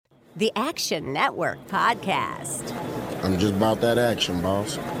The Action Network Podcast. I'm just about that action,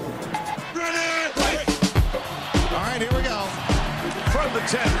 boss. Ready? All right, here we go. From the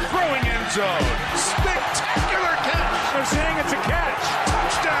 10, throwing end zone. Spectacular catch. They're saying it's a catch.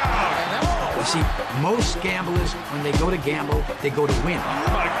 Touchdown. You see, most gamblers, when they go to gamble, they go to win. Oh,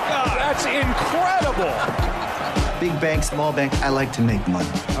 my God. That's incredible. Big bank, small bank, I like to make money.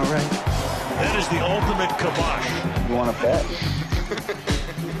 All right? That is the ultimate kibosh. You want to bet?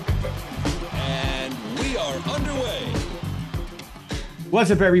 And we are underway.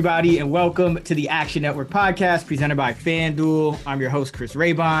 What's up, everybody, and welcome to the Action Network Podcast presented by FanDuel. I'm your host, Chris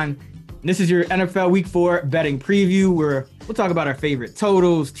Raybon. And this is your NFL Week 4 betting preview, where we'll talk about our favorite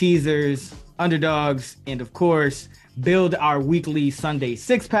totals, teasers, underdogs, and of course, build our weekly Sunday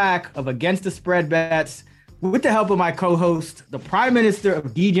six-pack of Against the Spread bets with the help of my co-host, the Prime Minister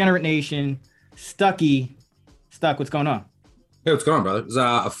of Degenerate Nation, Stucky. Stuck, what's going on? Hey, what's going on, brother? It was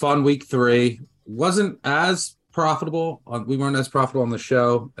a fun week 3. Wasn't as profitable. We weren't as profitable on the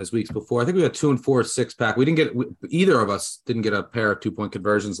show as weeks before. I think we got 2 and 4 6-pack. Either of us didn't get a pair of 2-point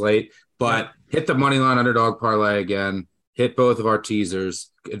conversions late, but hit the money line underdog parlay again. Hit both of our teasers.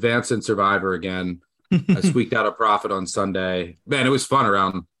 Advance in Survivor again. I squeaked out a profit on Sunday. Man, it was fun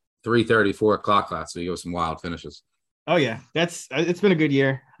around 3:30, 4 o'clock last week. It was some wild finishes. Oh yeah, it's been a good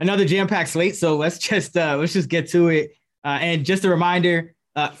year. Another jam-packed slate. So let's just get to it. And just a reminder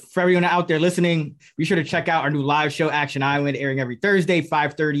for everyone out there listening, be sure to check out our new live show, Action Island, airing every Thursday,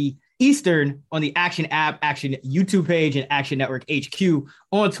 5:30 Eastern on the Action app, Action YouTube page, and Action Network HQ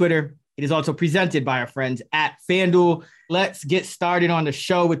on Twitter. It is also presented by our friends at FanDuel. Let's get started on the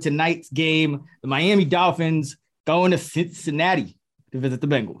show with tonight's game. The Miami Dolphins going to Cincinnati to visit the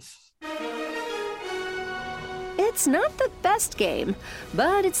Bengals. It's not the best game,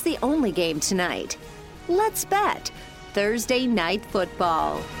 but it's the only game tonight. Let's bet Thursday Night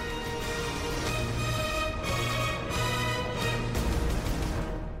Football.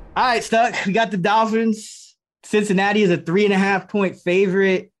 All right, Stuck. We got the Dolphins. Cincinnati is a 3.5-point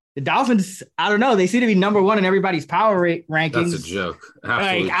favorite. The Dolphins, I don't know. They seem to be number one in everybody's power rankings. That's a joke.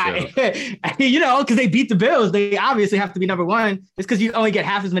 Absolute joke. Because they beat the Bills. They obviously have to be number one. Just because you only get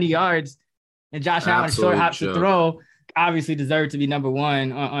half as many yards and Josh Allen short hops to throw, obviously deserve to be number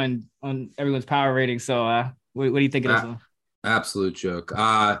one on everyone's power rating. So what do you think of this one? Absolute joke.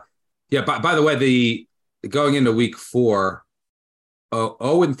 By the way, going into week 4,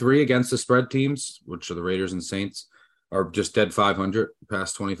 0-3 against the spread teams, which are the Raiders and Saints, are just dead 500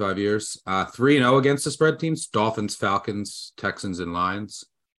 past 25 years. 3-0 against the spread teams, Dolphins, Falcons, Texans, and Lions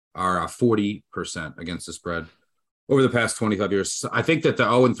are 40% against the spread over the past 25 years. I think that the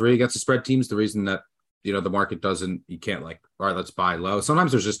 0-3 against the spread teams, the reason that, the market doesn't, you can't all right, let's buy low.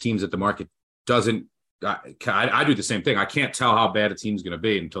 Sometimes there's just teams that the market doesn't, I do the same thing. I can't tell how bad a team's going to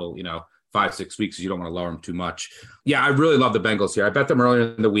be until, 5-6 weeks. You don't want to lower them too much. Yeah, I really love the Bengals here. I bet them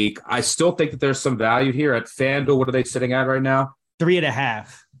earlier in the week. I still think that there's some value here at FanDuel. What are they sitting at right now? 3.5.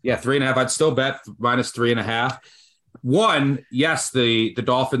 Yeah, 3.5. I'd still bet minus 3.5. One, yes, the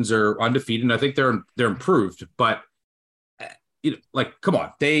Dolphins are undefeated, and I think they're improved. But come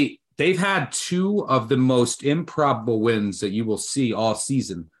on, they've had 2 of the most improbable wins that you will see all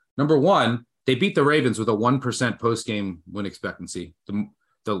season. Number one, they beat the Ravens with a 1% post-game win expectancy.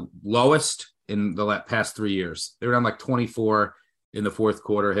 The lowest in the past 3 years. They were down 24 in the fourth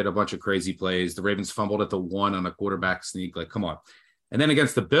quarter, hit a bunch of crazy plays. The Ravens fumbled at the 1 on a quarterback sneak. Come on. And then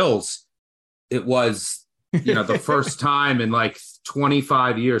against the Bills, it was, the first time in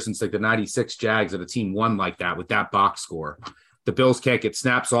 25 years since the 96 Jags that a team won like that with that box score. The Bills can't get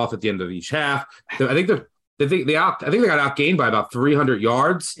snaps off at the end of each half. I think they got outgained by about 300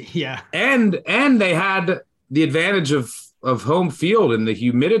 yards. Yeah. And they had the advantage of home field and the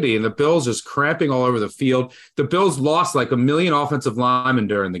humidity, and the Bills just cramping all over the field. The Bills lost 1 million offensive linemen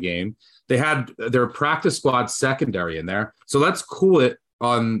during the game. They had their practice squad secondary in there. So let's cool it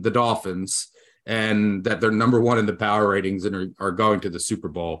on the Dolphins and that they're number one in the power ratings and are going to the Super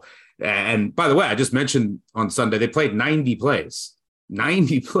Bowl. And by the way, I just mentioned on Sunday, they played 90 plays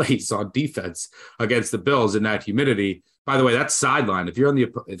on defense against the Bills in that humidity. By the way, that's sideline. If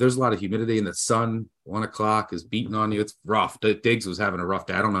there's a lot of humidity and the sun, 1 o'clock is beating on you, it's rough. Diggs was having a rough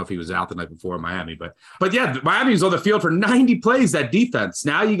day. I don't know if he was out the night before in Miami, but yeah, Miami was on the field for 90 plays, that defense.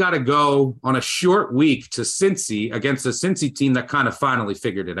 Now you got to go on a short week to Cincy against a Cincy team that kind of finally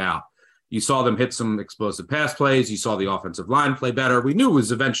figured it out. You saw them hit some explosive pass plays. You saw the offensive line play better. We knew it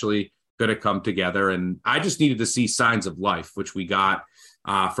was eventually going to come together, and I just needed to see signs of life, which we got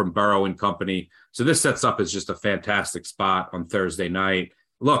from Burrow and company. So this sets up as just a fantastic spot on Thursday night.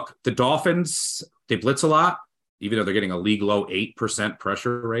 Look, the Dolphins, they blitz a lot, even though they're getting a league low 8%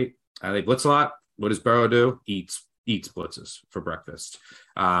 pressure rate. They blitz a lot. What does Burrow do? Eats blitzes for breakfast.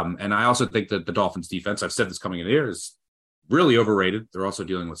 And I also think that the Dolphins defense, I've said this coming in the year, is really overrated. They're also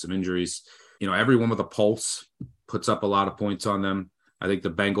dealing with some injuries. Everyone with a pulse puts up a lot of points on them. I think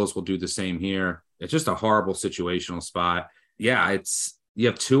the Bengals will do the same here. It's just a horrible situational spot. Yeah, you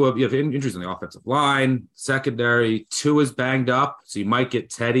have injuries on the offensive line, secondary. Tua is banged up, so you might get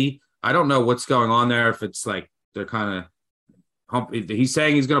Teddy. I don't know what's going on there. If it's like they're kind of he's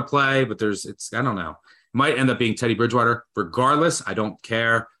saying he's going to play, but I don't know. Might end up being Teddy Bridgewater. Regardless, I don't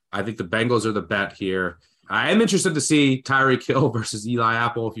care. I think the Bengals are the bet here. I am interested to see Tyreek Hill versus Eli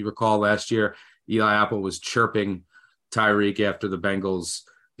Apple. If you recall last year, Eli Apple was chirping Tyreek after the Bengals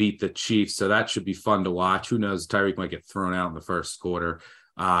beat the Chiefs. So that should be fun to watch. Who knows? Tyreek might get thrown out in the first quarter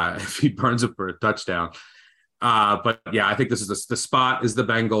if he burns it for a touchdown. But yeah, I think this is the spot is the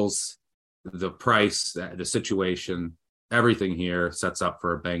Bengals, the price, the situation, everything here sets up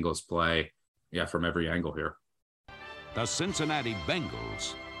for a Bengals play. Yeah, from every angle here. The Cincinnati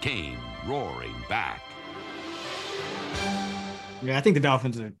Bengals came roaring back. Yeah, I think the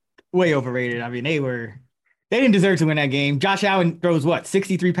Dolphins are way overrated. I mean, they didn't deserve to win that game. Josh Allen throws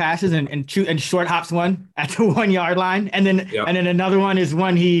 63 passes and short hops one at the 1 yard line, and then another one is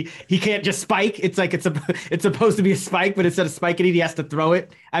one he can't just spike. It's like it's supposed to be a spike, but instead of spiking it, he has to throw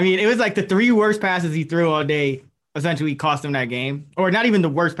it. I mean, it was like the 3 worst passes he threw all day essentially cost him that game, or not even the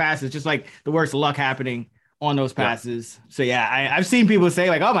worst passes, just like the worst luck happening on those passes. Yeah. So yeah, I've seen people say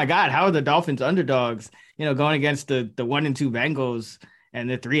like, oh my God, how are the Dolphins underdogs, going against the 1-2 Bengals and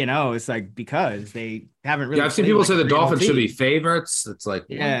the 3-0? It's like, because they haven't really. Yeah, I've seen people say the Dolphins should be favorites. It's like,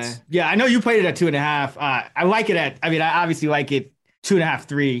 yeah. I know you played it at 2.5. I like it I obviously like it 2.5,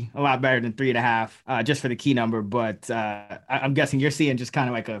 3, a lot better than 3.5, just for the key number. But I'm guessing you're seeing just kind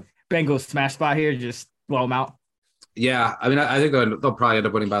of like a Bengals smash spot here, just blow them out. Yeah, I think they'll probably end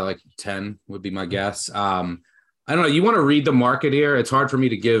up winning by like 10 would be my guess. I don't know. You want to read the market here. It's hard for me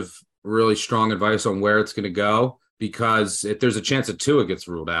to give really strong advice on where it's going to go, because if there's a chance that Tua gets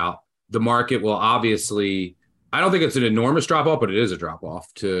ruled out, the market will obviously, I don't think it's an enormous drop off, but it is a drop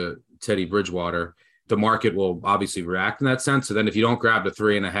off to Teddy Bridgewater. The market will obviously react in that sense. So then if you don't grab the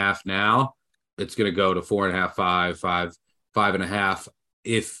 3.5 now, it's going to go to 4.5, 5.5.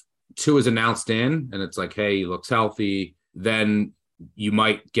 If Tua is announced in and it's like, hey, he looks healthy, then you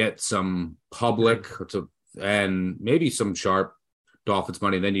might get some public and maybe some sharp Dolphins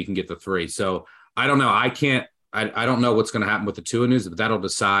money, and then you can get the 3. So I don't know. I don't know what's going to happen with the Tua news, but that'll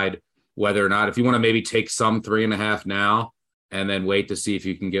decide whether or not, if you want to maybe take some 3.5 now and then wait to see if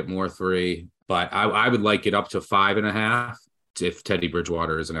you can get more 3. But I would like it up to 5.5 if Teddy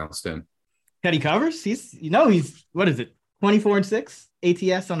Bridgewater is announced in. Teddy covers. He's what is it? 24-6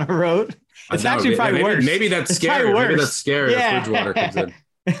 ATS on the road. It's actually probably worse. Maybe that's scary. Maybe that's scary if Bridgewater comes in.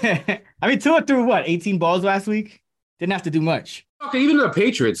 I mean, Tua threw 18 balls last week? Didn't have to do much. Okay, even the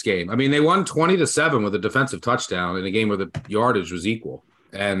Patriots game. I mean, they won 20-7 with a defensive touchdown in a game where the yardage was equal.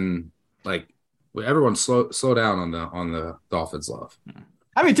 And like, everyone slow down on the Dolphins love.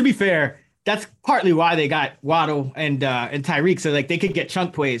 I mean, to be fair, that's partly why they got Waddle and Tyreek, so like they could get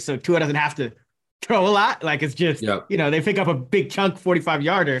chunk plays, so Tua doesn't have to throw a lot. Like, it's just they pick up a big chunk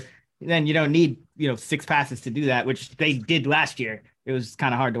 45-yarder, then you don't need 6 passes to do that, which they did last year. It was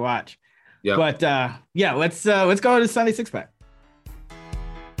kind of hard to watch. Yeah, but let's go to the Sunday 6-pack.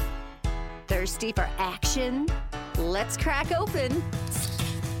 Thirsty for action? Let's crack open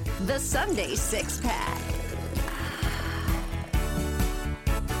the Sunday 6-pack.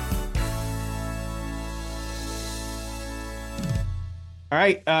 All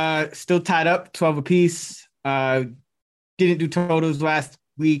right, still tied up, 12 apiece. Didn't do totals last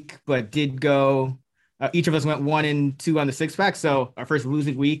week, but did go. Each of us went 1 and 2 on the 6-pack, so our first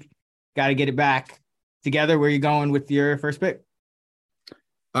losing week. Got to get it back together. Where are you going with your first pick?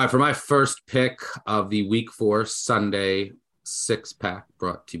 All right, for my first pick of the Week 4 Sunday 6-pack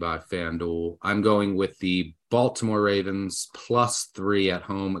brought to you by FanDuel, I'm going with the Baltimore Ravens +3 at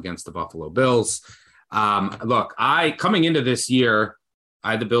home against the Buffalo Bills. Look, coming into this year,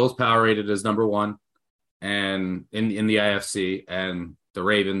 I had the Bills power rated as number 1 and in the AFC, and the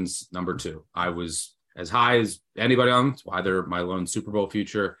Ravens number 2. I was as high as anybody on. It's why they're my lone Super Bowl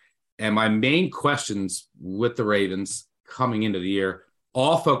future. And my main questions with the Ravens coming into the year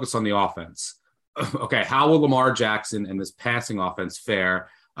all focus on the offense. Okay, how will Lamar Jackson and this passing offense fare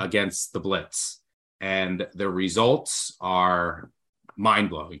against the blitz? And the results are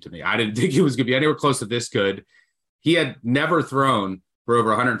mind-blowing to me. I didn't think he was going to be anywhere close to this good. He had never thrown for over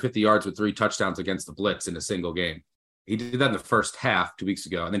 150 yards with 3 touchdowns against the blitz in a single game. He did that in the first half 2 weeks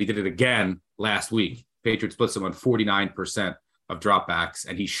ago, and then he did it again last week. Patriots blitzed him on 49% of dropbacks,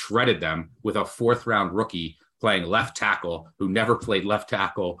 and he shredded them with a 4th-round rookie playing left tackle who never played left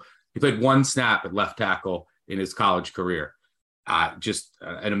tackle. He played 1 snap at left tackle in his college career. Just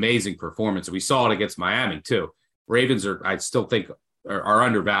an amazing performance. We saw it against Miami too. Ravens I still think are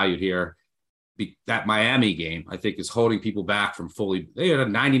undervalued here. That Miami game, I think, is holding people back from they had a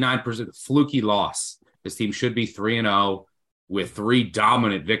 99% fluky loss. This team should be 3-0 with 3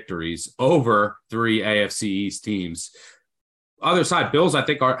 dominant victories over 3 AFC East teams. Other side, Bills, I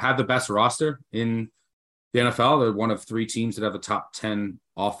think, have the best roster in the NFL. They're one of 3 teams that have a top 10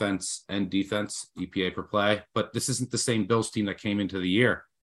 offense and defense EPA per play. But this isn't the same Bills team that came into the year.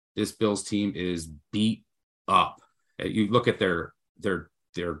 This Bills team is beat up. You look at their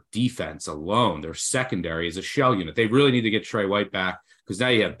defense alone, their secondary is a shell unit. They really need to get Trey White back because now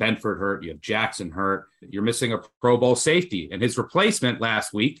you have Benford hurt, you have Jackson hurt, you're missing a Pro Bowl safety, and his replacement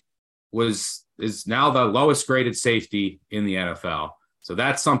last week is now the lowest graded safety in the NFL. So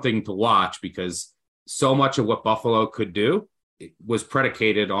that's something to watch because so much of what Buffalo could do was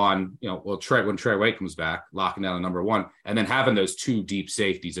predicated on, when Trey White comes back, locking down the number 1, and then having those 2 deep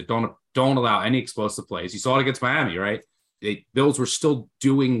safeties that don't allow any explosive plays. You saw it against Miami, right? Bills were still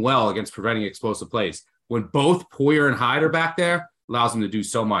doing well against preventing explosive plays. When both Poyer and Hyde are back there, allows them to do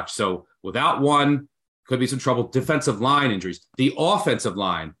so much. So without one, could be some trouble. Defensive line injuries. The offensive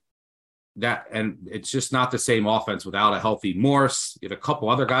line, and it's just not the same offense without a healthy Morse. You have a couple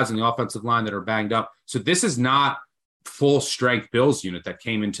other guys in the offensive line that are banged up. So this is not full strength Bills unit that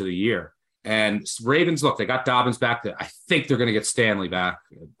came into the year. And Ravens, look, they got Dobbins back. I think they're going to get Stanley back.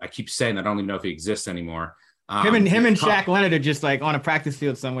 I keep saying I don't even know if he exists anymore. Him and Shaq Leonard are just like on a practice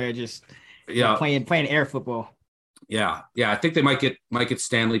field somewhere, just playing air football. Yeah. I think they might get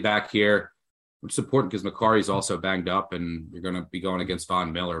Stanley back here, which is important because McCarry's also banged up, and you're going to be going against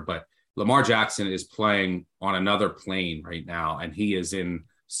Von Miller. But Lamar Jackson is playing on another plane right now, and he is in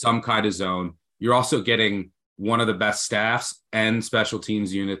some kind of zone. You're also getting one of the best staffs and special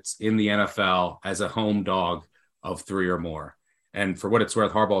teams units in the NFL as a home dog of 3 or more. And for what it's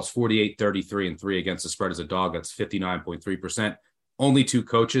worth, Harbaugh's 48, 33, and 3 against the spread as a dog. That's 59.3%. Only 2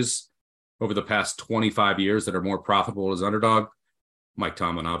 coaches over the past 25 years that are more profitable as underdog. Mike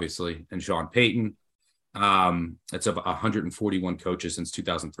Tomlin, obviously, and Sean Payton. It's of 141 coaches since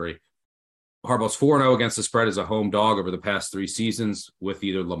 2003. Harbaugh's 4-0 against the spread as a home dog over the past 3 seasons with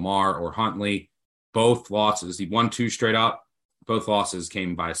either Lamar or Huntley. Both losses, he won 2 straight up. Both losses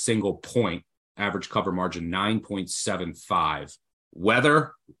came by a single point. Average cover margin 9.75.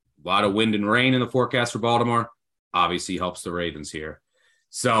 Weather, a lot of wind and rain in the forecast for Baltimore, obviously helps the Ravens here.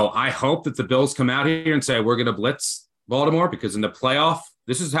 So I hope that the Bills come out here and say, we're going to blitz Baltimore, because in the playoff,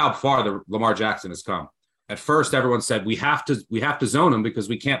 this is how far the Lamar Jackson has come. At first, everyone said we have to zone him because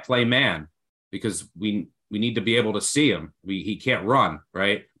we can't play man, because we need to be able to see him. He can't run,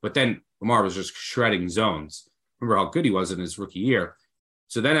 right? But then Lamar was just shredding zones. Remember how good he was in his rookie year.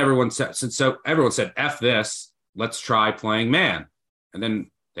 So then everyone said, F this, let's try playing man. And then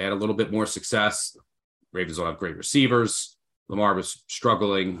they had a little bit more success. Ravens don't have great receivers. Lamar was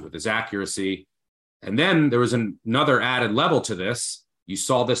struggling with his accuracy. And then there was another added level to this. You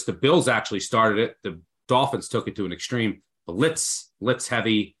saw this, the Bills actually started it. The Dolphins took it to an extreme blitz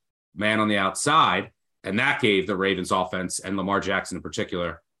heavy man on the outside. And that gave the Ravens offense and Lamar Jackson in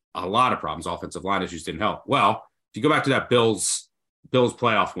particular a lot of problems. Offensive line issues didn't help. Well, if you go back to that Bills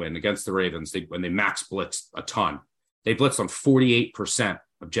playoff win against the Ravens, when they max blitzed a ton, they blitzed on 48%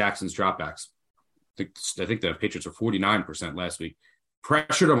 of Jackson's dropbacks. I think the Patriots were 49% last week.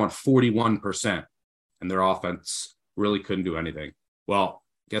 Pressured them on 41%, and their offense really couldn't do anything. Well,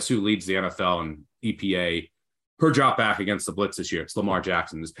 guess who leads the NFL in EPA per dropback against the blitz this year? It's Lamar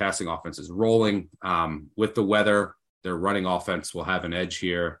Jackson. This passing offense is rolling. With the weather, their running offense will have an edge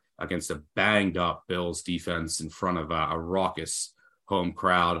here against a banged-up Bills defense in front of a raucous home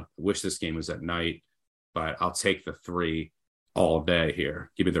crowd. I wish this game was at night, but I'll take the 3 all day here.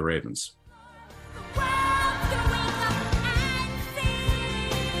 Give me the Ravens.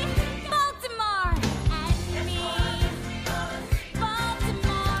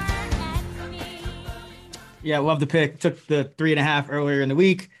 Yeah, love the pick. Took the 3.5 earlier in the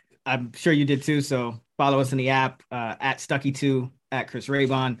week. I'm sure you did too. So follow us in the app at Stuckey2 at Chris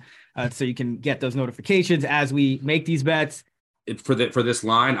Raybon, so you can get those notifications as we make these bets. For this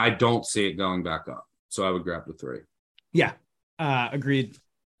line, I don't see it going back up, so I would grab the 3. Yeah, agreed.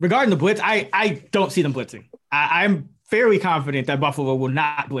 Regarding the blitz, I don't see them blitzing. I'm fairly confident that Buffalo will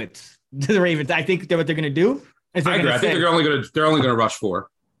not blitz the Ravens. I think that what they're going to do is I agree. I think they're only going to rush 4.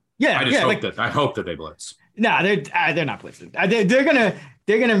 Yeah, I hope that they blitz. No, they're not blitzing.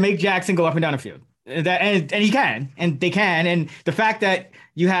 They're gonna make Jackson go up and down the field. and he can, and they can. And the fact that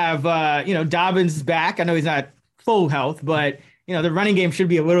you have, Dobbins back, I know he's not full health, but, the running game should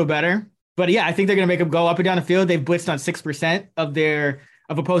be a little better. But yeah, I think they're going to make him go up and down the field. They've blitzed on 6%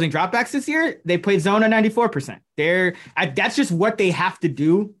 of opposing dropbacks this year. They played zone on 94%. That's just what they have to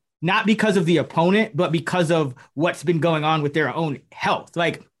do, not because of the opponent, but because of what's been going on with their own health.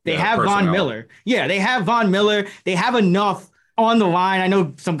 Like they have Von Miller. Yeah, they have Von Miller. They have enough on the line. I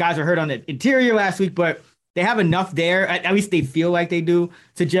know some guys were hurt on the interior last week, but they have enough there. At least they feel like they do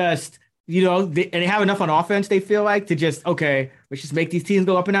to just, and they have enough on offense. They feel like to just, okay, let's just make these teams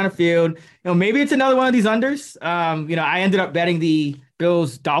go up and down the field. Maybe it's another one of these unders. I ended up betting the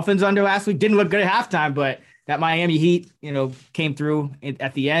Bills Dolphins under last week. Didn't look good at halftime, but that Miami Heat, came through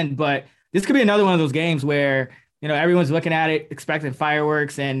at the end. But this could be another one of those games where, everyone's looking at it, expecting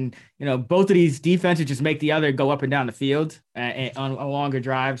fireworks, and, both of these defenses just make the other go up and down the field on longer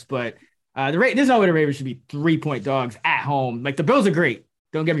drives. But there's no way the Ravens should be 3-point dogs at home. Like, the Bills are great.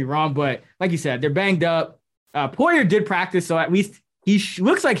 Don't get me wrong. But like you said, they're banged up. Poyer did practice, so at least he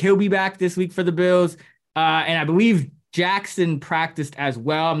looks like he'll be back this week for the Bills. And I believe Jackson practiced as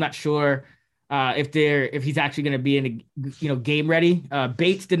well. I'm not sure if he's actually going to be in game ready.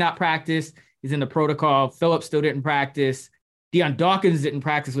 Bates did not practice. He's in the protocol. Phillips still didn't practice. Deion Dawkins didn't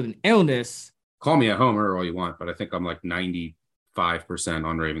practice with an illness. Call me a homer all you want, but I think I'm like 95%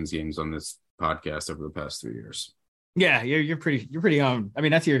 on Ravens games on this podcast over the past 3 years. Yeah, you're pretty. I mean,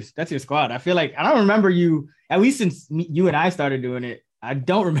 that's your squad. I feel like I don't remember you, at least since you and I started doing it. I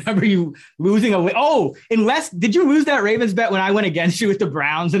don't remember you losing unless did you lose that Ravens bet when I went against you with the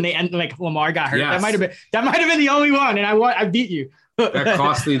Browns and Lamar got hurt? Yes. That might have been the only one, and I beat you. That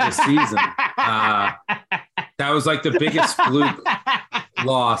cost me the season. That was like the biggest fluke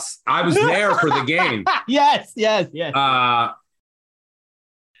loss. I was there for the game. Yes.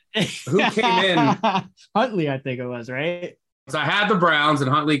 Who came in? Huntley, I think it was, right? So I had the Browns and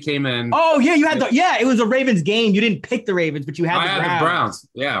Huntley came in. Oh, yeah, you had it was a Ravens game. You didn't pick the Ravens, but you had the Browns.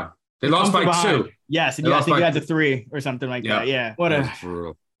 Yeah. They lost by 2. Yes, and I think you had the 3 or something like that. Yeah.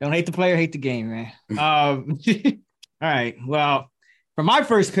 Don't hate the player, hate the game, man. All right. Well, for my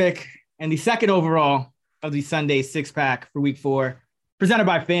first pick and the second overall of the Sunday 6-pack for week 4, presented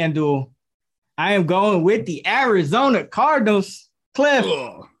by FanDuel, I am going with the Arizona Cardinals. Cliff,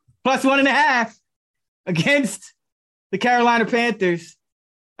 plus 1.5 against the Carolina Panthers.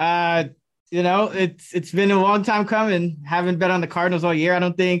 It's been a long time coming. Haven't bet on the Cardinals all year, I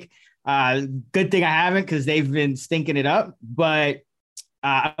don't think. Good thing I haven't, because they've been stinking it up. But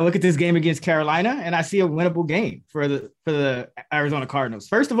I look at this game against Carolina and I see a winnable game for the Arizona Cardinals.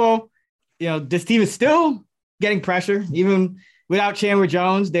 First of all, this team is still getting pressure, even without Chandler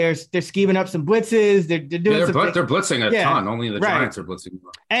Jones. They're scheming up some blitzes. They're doing they're blitzing a ton. Only the Giants are blitzing.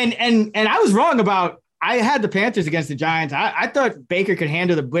 And I was wrong about. I had the Panthers against the Giants. I thought Baker could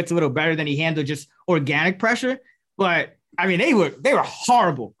handle the blitz a little better than he handled just organic pressure. But I mean, they were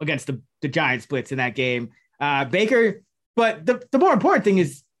horrible against the Giants blitz in that game. Baker. But the more important thing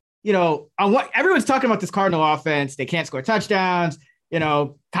is, on what everyone's talking about this Cardinal offense, they can't score touchdowns.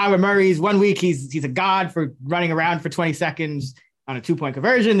 Kyler Murray's 1 week, he's a god for running around for 20 seconds on a 2-point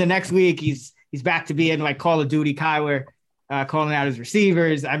conversion. The next week, he's back to being like Call of Duty Kyler, calling out his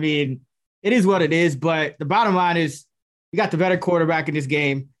receivers. I mean, it is what it is. But the bottom line is, you got the better quarterback in this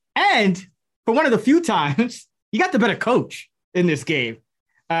game, and for one of the few times, you got the better coach in this game.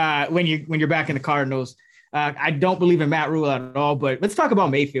 When you're back in the Cardinals. I don't believe in Matt Rule at all, but let's talk about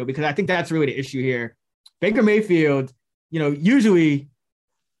Mayfield, because I think that's really the issue here. Baker Mayfield, usually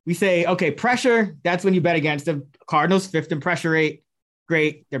we say, okay, pressure, that's when you bet against them. Cardinals, 5th in pressure rate.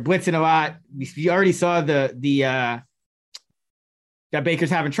 Great. They're blitzing a lot. We already saw that Baker's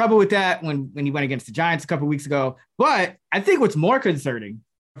having trouble with that when he went against the Giants a couple of weeks ago. But I think what's more concerning,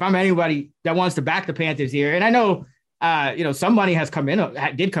 if I'm anybody that wants to back the Panthers here, and I know, some money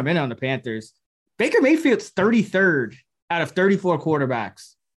did come in on the Panthers. Baker Mayfield's 33rd out of 34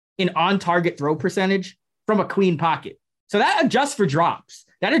 quarterbacks in on-target throw percentage from a clean pocket. So that adjusts for drops.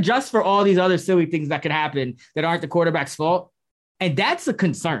 That adjusts for all these other silly things that can happen that aren't the quarterback's fault. And that's a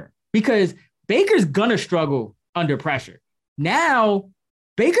concern, because Baker's going to struggle under pressure. Now,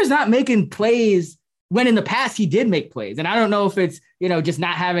 Baker's not making plays when in the past he did make plays. And I don't know if it's, just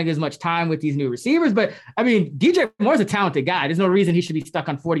not having as much time with these new receivers. But, I mean, DJ Moore's a talented guy. There's no reason he should be stuck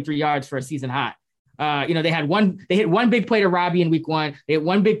on 43 yards for a season high. They hit one big play to Robbie in week 1. They hit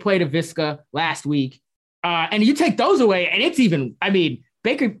one big play to Visca last week. And you take those away, and it's even,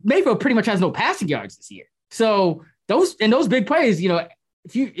 Baker Mayfield pretty much has no passing yards this year. So those big plays,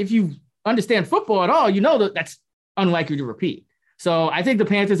 if you understand football at all, that's unlikely to repeat. So I think the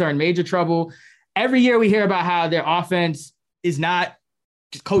Panthers are in major trouble. every year we hear about how their offense is not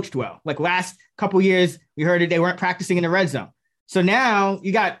just coached well. Like last couple years, we heard that they weren't practicing in the red zone. So now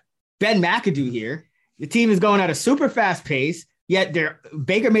you got Ben McAdoo here. The team is going at a super fast pace, yet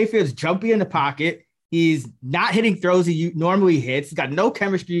Baker Mayfield's jumpy in the pocket. He's not hitting throws he normally hits. He's got no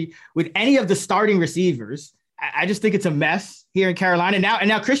chemistry with any of the starting receivers. I just think it's a mess here in Carolina. And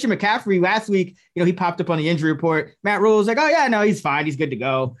now Christian McCaffrey, last week, he popped up on the injury report. Matt Rule was like, oh yeah, no, he's fine. He's good to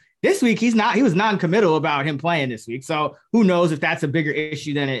go. This week, he's not. He was non-committal about him playing this week. So who knows if that's a bigger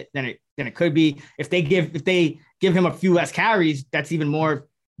issue than it could be. If they give him a few less carries, that's even more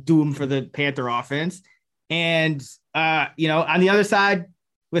doom for the Panther offense. And on the other side,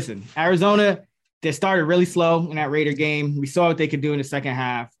 listen, Arizona, they started really slow in that Raider game. We saw what they could do in the second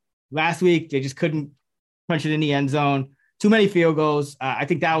half. Last week, they just couldn't punch it in the end zone. Too many field goals. I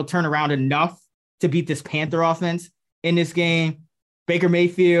think that will turn around enough to beat this Panther offense in this game. Baker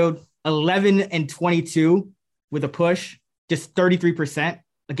Mayfield, 11-22 with a push, just 33%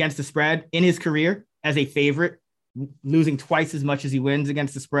 against the spread in his career as a favorite, losing twice as much as he wins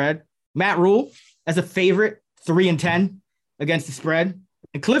against the spread. Matt Rule, as a favorite, 3-10 against the spread.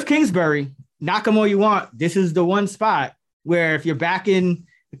 And Cliff Kingsbury, knock him all you want. This is the one spot where if you're backing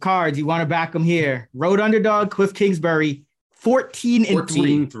the Cards, you want to back them here. Road underdog, Cliff Kingsbury,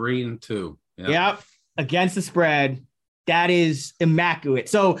 14-3. 3-2. Yep, against the spread. That is immaculate.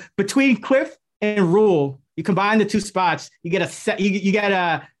 So between Cliff and Rule, you combine the two spots, you get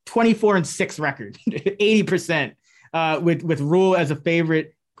a 24-6 record, 80% with Rule as a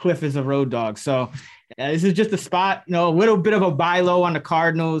favorite, Cliff as a road dog. So this is just a spot, a little bit of a buy low on the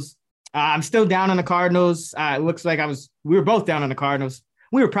Cardinals. I'm still down on the Cardinals. It looks like we were both down on the Cardinals.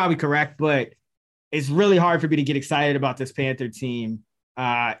 We were probably correct, but it's really hard for me to get excited about this Panther team.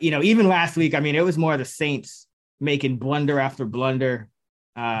 Even last week, it was more the Saints making blunder after blunder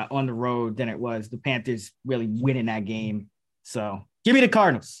on the road than it was the Panthers really winning that game. So give me the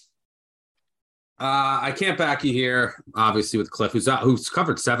Cardinals. I can't back you here, obviously, with Cliff, who's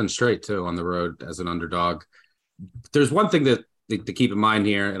covered 7 straight, too, on the road as an underdog. There's one thing that to keep in mind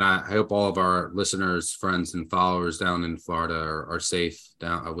here, and I hope all of our listeners, friends, and followers down in Florida are safe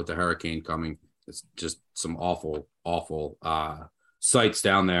down with the hurricane coming. It's just some awful sights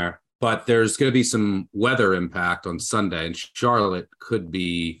down there. But there's going to be some weather impact on Sunday, and Charlotte could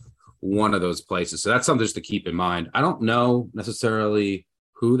be one of those places. So that's something just to keep in mind. I don't know necessarily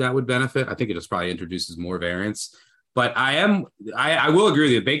who that would benefit. I think it just probably introduces more variance. But I will agree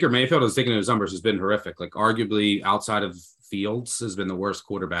with you. Baker Mayfield, has taken his numbers, has been horrific. Like arguably outside of Fields, has been the worst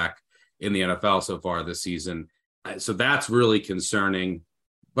quarterback in the NFL so far this season. So that's really concerning.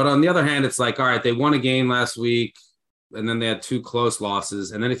 But on the other hand, it's like, all right, they won a game last week, and then they had 2 close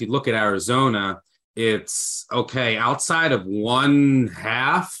losses. And then if you look at Arizona, it's okay. Outside of one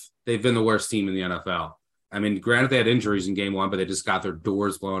half, they've been the worst team in the NFL. Granted, they had injuries in game 1, but they just got their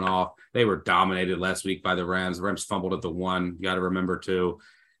doors blown off. They were dominated last week by the Rams. The Rams fumbled at the 1. You got to remember, too.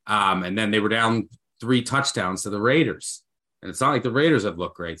 And then they were down 3 touchdowns to the Raiders. And it's not like the Raiders have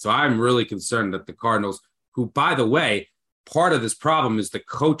looked great. So I'm really concerned that the Cardinals, who, by the way, part of this problem is the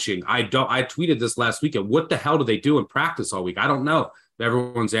coaching. I tweeted this last weekend. What the hell do they do in practice all week? I don't know.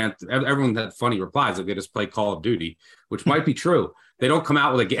 Everyone had funny replies. Like they just play Call of Duty, which might be true. They don't come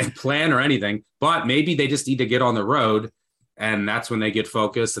out with a game plan or anything, but maybe they just need to get on the road, and that's when they get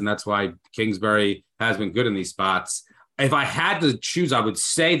focused, and that's why Kingsbury has been good in these spots. If I had to choose, I would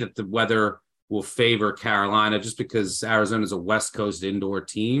say that the weather will favor Carolina just because Arizona is a West Coast indoor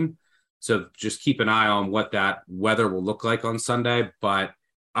team. So just keep an eye on what that weather will look like on Sunday, but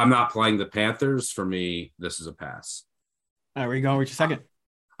I'm not playing the Panthers. For me, this is a pass. All right, where are you going with your second?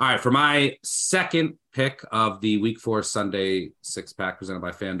 All right, for my second pick of the Week 4 Sunday 6-pack presented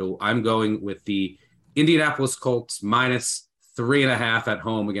by FanDuel, I'm going with the Indianapolis Colts minus 3.5 at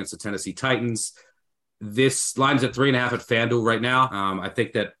home against the Tennessee Titans. This line's at 3.5 at FanDuel right now. I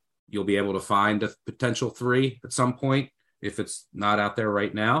think that you'll be able to find a potential 3 at some point if it's not out there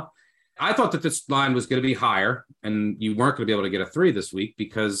right now. I thought that this line was going to be higher, and you weren't going to be able to get a 3 this week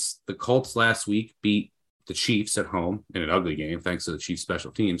because the Colts last week beat the Chiefs at home in an ugly game, thanks to the Chiefs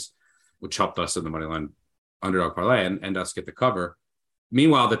special teams, which helped us in the moneyline underdog parlay and us get the cover.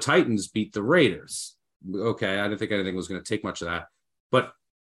 Meanwhile, the Titans beat the Raiders. Okay, I didn't think anything was going to take much of that, but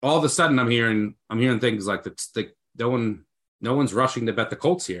all of a sudden I'm hearing things like that. No one's rushing to bet the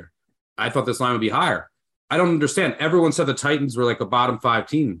Colts here. I thought this line would be higher. I don't understand. Everyone said the Titans were like a bottom 5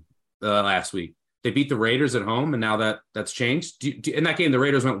 team last week. They beat the Raiders at home, and now that's changed. In that game, the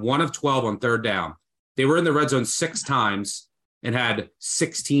Raiders went 1 of 12 on third down. They were in the red zone 6 times and had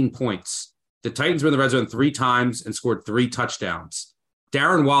 16 points. The Titans were in the red zone 3 times and scored 3 touchdowns.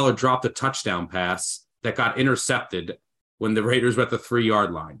 Darren Waller dropped a touchdown pass that got intercepted when the Raiders were at the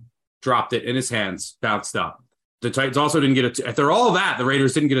 3-yard line. Dropped it in his hands, bounced up. The Titans also didn't get after all that, the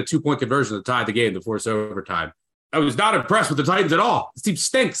Raiders didn't get a 2-point conversion to tie the game to force overtime. I was not impressed with the Titans at all. This team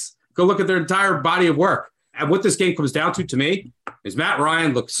stinks. Go look at their entire body of work. And what this game comes down to me, is Matt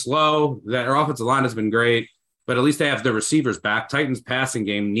Ryan looks slow. Their offensive line has been great, but at least they have the receivers back. Titans passing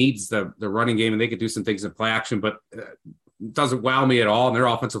game needs the running game, and they could do some things in play action, but it doesn't wow me at all, and their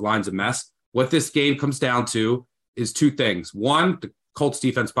offensive line's a mess. What this game comes down to is 2 things. 1, the Colts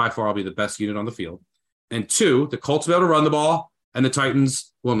defense by far will be the best unit on the field. And 2, the Colts will be able to run the ball, and the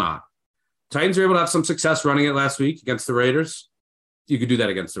Titans will not. Titans were able to have some success running it last week against the Raiders. You could do that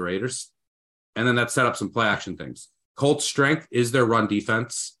against the Raiders. And then that set up some play action things. Colts' strength is their run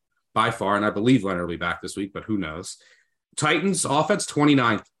defense by far, and I believe Leonard will be back this week, but who knows. Titans offense,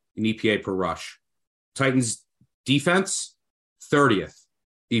 29th in EPA per rush. Titans defense, 30th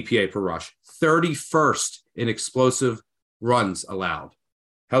EPA per rush. 31st in explosive runs allowed.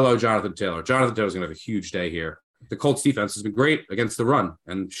 Hello, Jonathan Taylor. Jonathan Taylor's going to have a huge day here. The Colts defense has been great against the run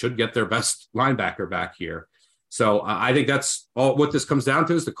and should get their best linebacker back here. So I think that's all what this comes down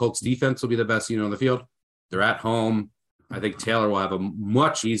to is the Colts defense will be the best unit on the field. They're at home. I think Taylor will have a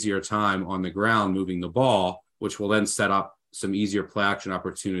much easier time on the ground moving the ball, which will then set up some easier play action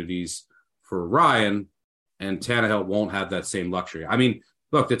opportunities for Ryan, and Tannehill won't have that same luxury. I mean,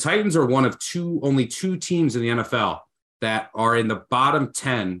 look, the Titans are one of only two teams in the NFL that are in the bottom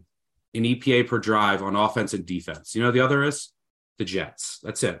 10 in EPA per drive on offense and defense. You know, the other is the Jets.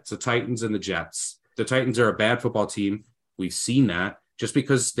 That's it. It's the Titans and the Jets. The Titans are a bad football team. We've seen that. Just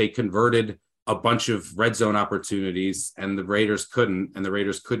because they converted a bunch of red zone opportunities and the Raiders couldn't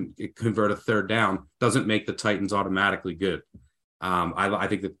convert a 3rd down doesn't make the Titans automatically good. I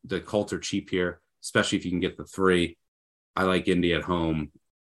think that the Colts are cheap here, especially if you can get the 3. I like Indy at home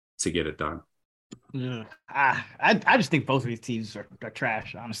to get it done. Yeah. I just think both of these teams are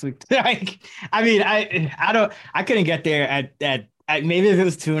trash, honestly. I couldn't get there at maybe if it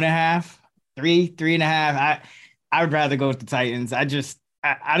was 2.5, 3.5. I would rather go with the Titans. I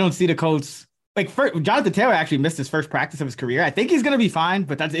don't see the Colts. Jonathan Taylor actually missed his first practice of his career. I think he's going to be fine,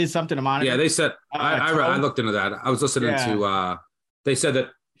 but that is something to monitor. Yeah, they said I looked into that. I was listening to. They said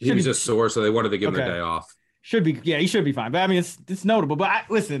that he was just sore, so they wanted to give him the day off. He should be fine. But I mean, it's notable. But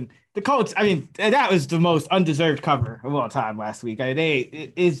listen, the Colts. I mean, that was the most undeserved cover of all time last week.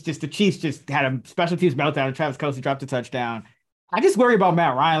 The Chiefs just had a special teams meltdown, and Travis Kelce dropped a touchdown. I just worry about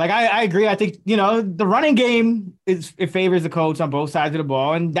Matt Ryan. I agree. I think, the running game it favors the Colts on both sides of the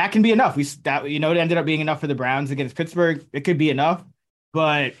ball, and that can be enough. It ended up being enough for the Browns against Pittsburgh. It could be enough.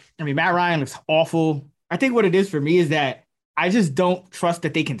 But I mean, Matt Ryan looks awful. I think what it is for me is that I just don't trust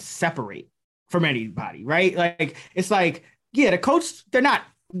that they can separate from anybody, right? The Colts, they're not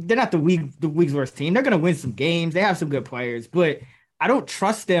the week's worst team. They're going to win some games. They have some good players, but I don't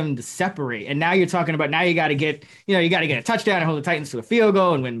trust them to separate. And now you're talking about you got to get a touchdown and hold the Titans to a field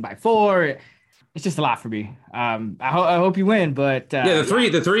goal and win by 4. It's just a lot for me. I hope you win, but the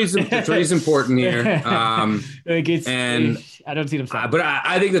three's important here. And I don't see them stopping. But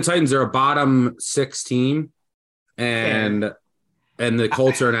I think the Titans are a bottom 6 team, and the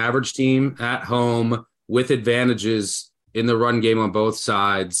Colts are an average team at home with advantages in the run game on both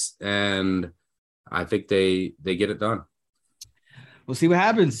sides, and I think they get it done. We'll see what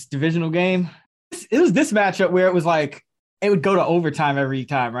happens. Divisional game. It was this matchup where it was like it would go to overtime every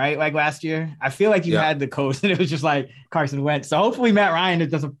time, right? Like last year. I feel like you had the Colts and it was just like Carson Wentz. So hopefully Matt Ryan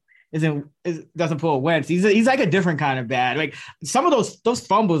doesn't pull a Wentz. He's like a different kind of bad. Like some of those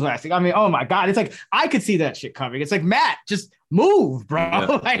fumbles last week. I mean, oh my God. It's like I could see that shit coming. It's like, Matt, just move,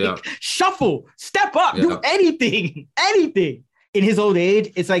 bro. Shuffle, step up, do anything. In his old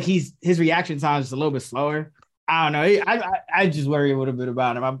age, it's like his reaction time is just a little bit slower. I don't know. I just worry a little bit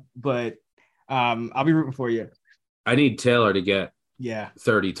about him, but I'll be rooting for you. I need Taylor to get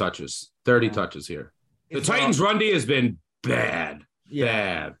 30 touches. 30 touches here. The Titans' run D has been bad.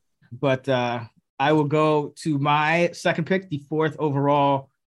 Bad. But I will go to my second pick, the 4th overall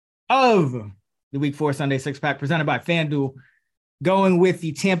of the Week 4 Sunday 6-pack presented by FanDuel. Going with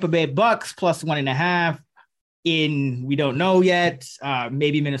the Tampa Bay Bucks plus 1.5 in, we don't know yet,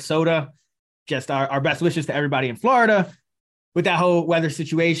 maybe Minnesota. Just our best wishes to everybody in Florida with that whole weather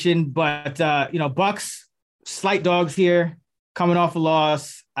situation. But, Bucks, slight dogs here, coming off a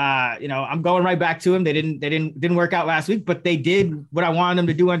loss. I'm going right back to them. They didn't work out last week, but they did what I wanted them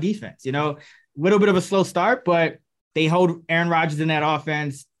to do on defense. Little bit of a slow start, but they hold Aaron Rodgers in that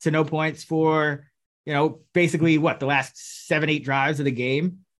offense to no points for, basically the last 7-8 drives of the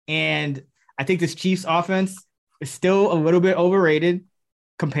game. And I think this Chiefs offense is still a little bit overrated.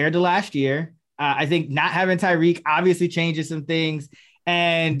 compared to last year. I think not having Tyreek obviously changes some things.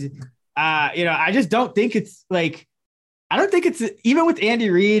 And, I just don't think it's like, I don't think it's even with Andy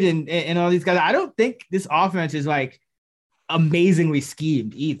Reid and all these guys. I don't think this offense is like amazingly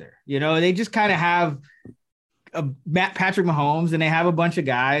schemed either. They just kind of have Patrick Mahomes and they have a bunch of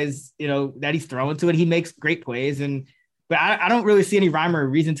guys, that he's throwing to and he makes great plays. But I don't really see any rhyme or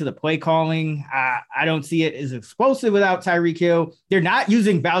reason to the play calling. I don't see it as explosive without Tyreek Hill. They're not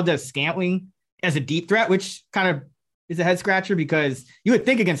using Valdes-Scantling as a deep threat, which kind of is a head scratcher because you would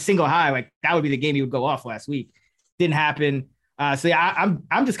think against single high, like that would be the game he would go off last week. Didn't happen.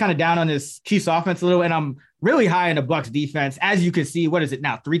 I'm just kind of down on this Chiefs offense a little, and I'm really high in the Bucks defense. As you can see, what is it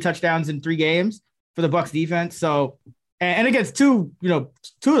now? 3 touchdowns in 3 games for the Bucks defense. So, and against two of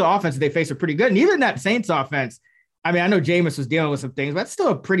the offenses they face are pretty good. And even that Saints offense, I mean, I know Jameis was dealing with some things, but it's still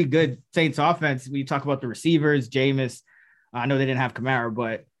a pretty good Saints offense. We talk about the receivers, Jameis. I know they didn't have Kamara,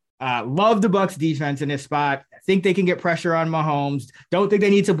 but love the Bucks defense in this spot. I think they can get pressure on Mahomes. Don't think they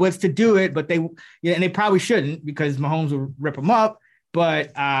need to blitz to do it, but and they probably shouldn't because Mahomes will rip them up.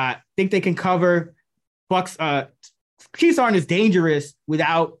 But think they can cover. Bucks Chiefs aren't as dangerous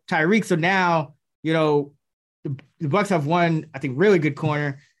without Tyreek. So now, the Bucks have one, I think, really good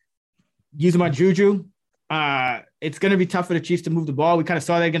corner. Use them on Juju. It's going to be tough for the Chiefs to move the ball. We kind of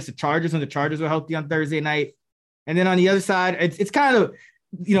saw that against the Chargers when the Chargers were healthy on Thursday night. And then on the other side, it's kind of,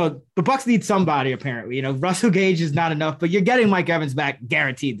 the Bucks need somebody apparently. Russell Gage is not enough, but you're getting Mike Evans back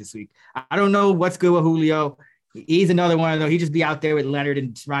guaranteed this week. I don't know what's good with Julio. He's another one, though. He just be out there with Leonard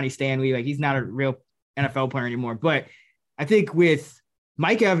and Ronnie Stanley. Like, he's not a real NFL player anymore. But I think with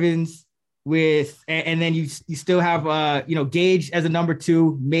Mike Evans, and then you still have Gage as a number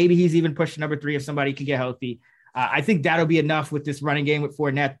 2. Maybe he's even pushing number 3 if somebody can get healthy. I think that'll be enough with this running game with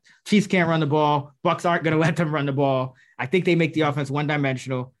Fournette. Chiefs can't run the ball. Bucks aren't going to let them run the ball. I think they make the offense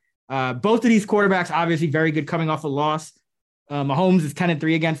one-dimensional. Both of these quarterbacks, obviously, very good coming off a loss. Mahomes is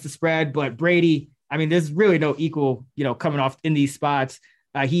 10-3 against the spread, but Brady, I mean, there's really no equal, coming off in these spots.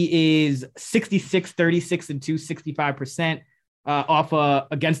 He is 66, 36, and 2, 65% off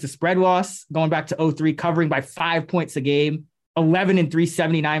against the spread loss, going back to 0-3, covering by 5 points a game, 11-3,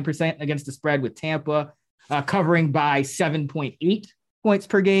 79% against the spread with Tampa. Covering by 7.8 points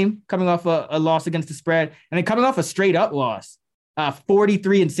per game, coming off a loss against the spread, and then coming off a straight up loss,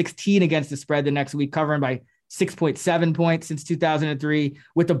 43-16 against the spread the next week, covering by 6.7 points since 2003,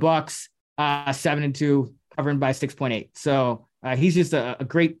 with the Bucks 7-2, covering by 6.8. So he's just a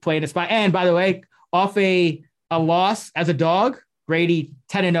great play in the spot. And by the way, off a loss as a dog, Brady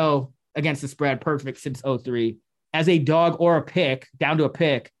 10-0 against the spread, perfect since 03. As a dog or a pick, down to a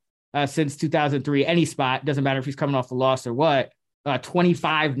pick. Since 2003, any spot, doesn't matter if he's coming off a loss or what,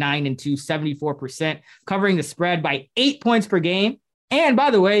 25, 9-2, 74%, covering the spread by 8 points per game. And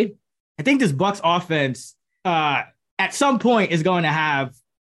by the way, I think this Bucks offense at some point is going to have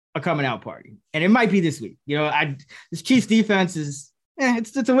a coming out party. And it might be this week. This Chiefs defense is,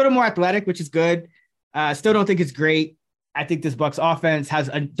 it's a little more athletic, which is good. Still don't think it's great. I think this Bucks offense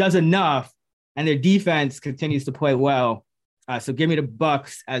does enough, and their defense continues to play well. So give me the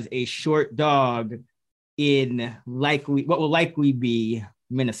Bucks as a short dog in what will likely be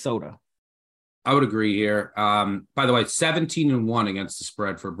Minnesota. I would agree here. By the way, 17-1 against the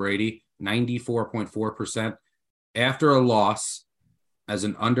spread for Brady, 94.4%. After a loss as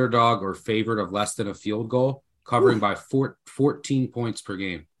an underdog or favorite of less than a field goal, covering by 14 points per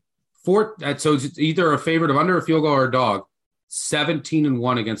game. So it's either a favorite of under a field goal or a dog.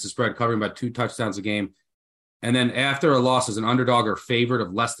 17-1 against the spread, covering by 2 touchdowns a game. And then after a loss as an underdog or favorite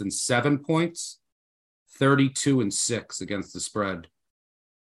of less than 7 points, 32-6 against the spread,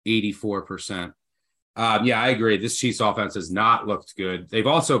 84%. Yeah, I agree. This Chiefs offense has not looked good. They've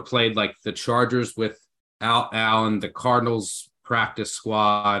also played like the Chargers without Allen, the Cardinals practice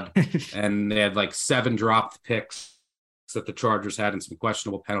squad, and they had like 7 dropped picks that the Chargers had and some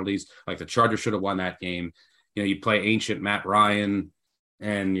questionable penalties. Like the Chargers should have won that game. You play ancient Matt Ryan.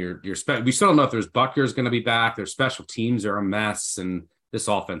 And we still don't know if there's Butker's going to be back. Their special teams are a mess, and this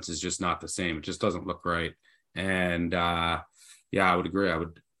offense is just not the same. It just doesn't look right. And I would agree.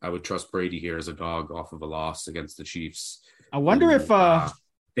 I would trust Brady here as a dog off of a loss against the Chiefs. I wonder if I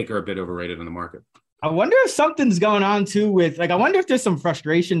think they're a bit overrated in the market. I wonder if something's going on too with I wonder if there's some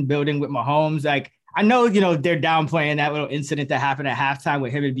frustration building with Mahomes. Like, I know they're downplaying that little incident that happened at halftime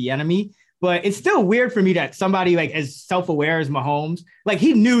with him and Bieniemy. But it's still weird for me that somebody as self-aware as Mahomes,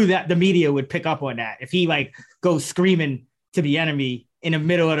 he knew that the media would pick up on that. If he goes screaming to Bieniemy in the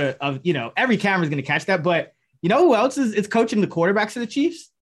middle of every camera's going to catch that. But who else is coaching the quarterbacks of the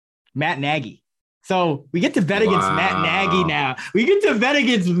Chiefs? Matt Nagy. So we get to bet against Matt Nagy now. We get to bet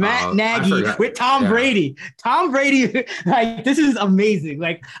against Matt Nagy with Tom Brady. Tom Brady, like, this is amazing.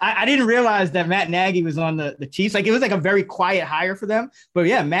 Like, I didn't realize that Matt Nagy was on the Chiefs. Like, it was like a very quiet hire for them. But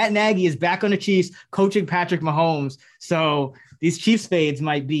yeah, Matt Nagy is back on the Chiefs, coaching Patrick Mahomes. So these Chiefs fades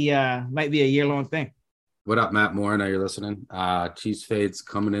might be a year-long thing. What up, Matt Moore? Now you're listening. Chiefs fades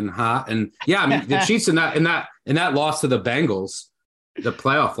coming in hot. And yeah, I mean, the Chiefs in that loss to the Bengals, the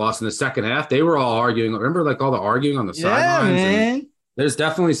playoff loss in the second half, they were all arguing. Remember, like, all the arguing on the sidelines? And there's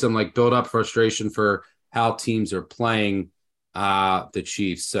definitely some like build-up frustration for how teams are playing the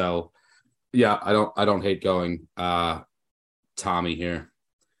Chiefs. So yeah, I don't hate going Tommy here.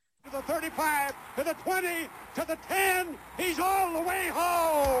 To the 35, to the 20, to the 10. He's all the way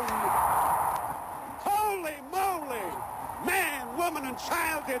home. Holy moly. Man, woman, and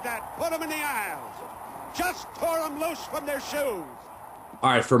child did that. Put them in the aisles. Just tore them loose from their shoes. All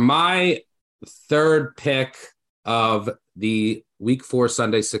right, for my third pick of the Week 4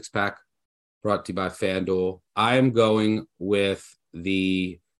 Sunday six-pack brought to you by FanDuel, I am going with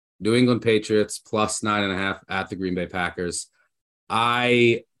the New England Patriots plus 9.5 at the Green Bay Packers.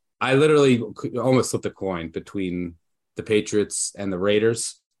 I literally almost flipped a coin between the Patriots and the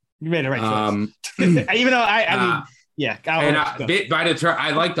Raiders. You made the right choice. Even though I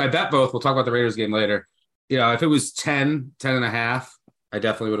bet both. We'll talk about the Raiders game later. You know, if it was 10.5, I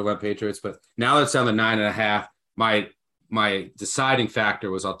definitely would have went Patriots, but now that it's down to 9.5, my deciding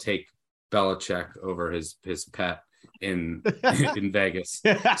factor was I'll take Belichick over his pet in Vegas.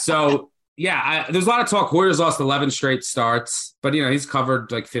 So yeah, there's a lot of talk. Hoyer's lost 11 straight starts, but you know he's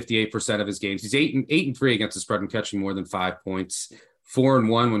covered like 58% of his games. He's 8-3 against the spread and catching more than 5 points,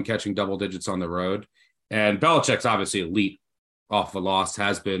 4-1 when catching double digits on the road. And Belichick's obviously elite off a loss,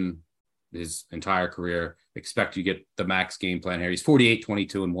 has been his entire career. Expect you get the max game plan here. He's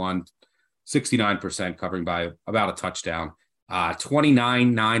 48-22-1, 69% covering by about a touchdown.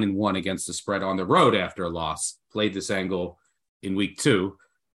 29-9-1 against the spread on the road after a loss. Played this angle in week 2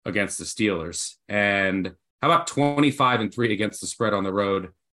 against the Steelers. And how about 25-3 against the spread on the road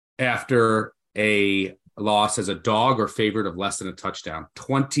after a loss as a dog or favorite of less than a touchdown?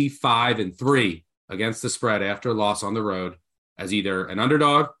 25-3 against the spread after a loss on the road as either an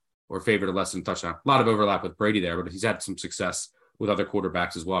underdog or favorite of less than a touchdown. A lot of overlap with Brady there, but he's had some success with other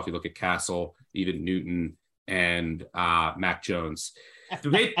quarterbacks as well. If you look at Castle, even Newton, and Mac Jones.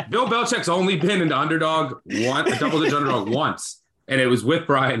 Bill Belichick's only been an underdog a double-digit underdog once, and it was with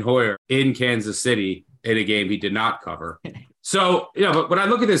Brian Hoyer in Kansas City in a game he did not cover. So, you know, but when I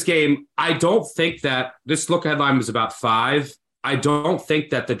look at this game, I don't think that this look headline was about 5. I don't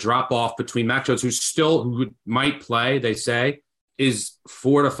think that the drop-off between Mac Jones, who might play, they say, is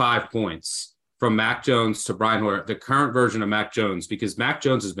 4 to 5 points from Mac Jones to Brian Hoyer, the current version of Mac Jones, because Mac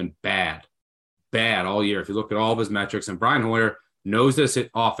Jones has been bad all year. If you look at all of his metrics, and Brian Hoyer knows this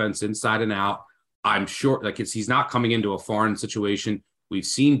offense inside and out. I'm sure he's not coming into a foreign situation. We've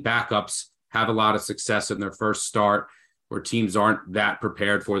seen backups have a lot of success in their first start where teams aren't that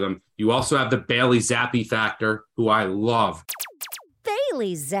prepared for them. You also have the Bailey Zappi factor, who I love.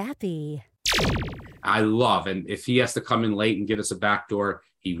 Bailey Zappi. I love. And if he has to come in late and give us a backdoor,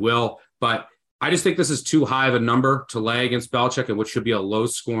 he will. But I just think this is too high of a number to lay against Belichick in what should be a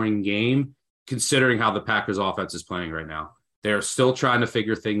low-scoring game, considering how the Packers offense is playing right now. They're still trying to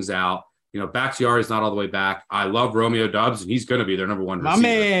figure things out. You know, Bakhtiari is not all the way back. I love Romeo Doubs, and he's going to be their number one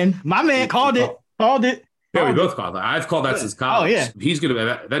receiver. My man called it. Yeah, we both called that. I've called that since college. Oh, yeah. He's going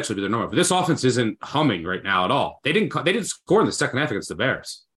to eventually be their number. But this offense isn't humming right now at all. They didn't score in the second half against the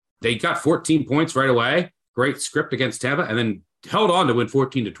Bears. They got 14 points right away. Great script against Tampa, and then held on to win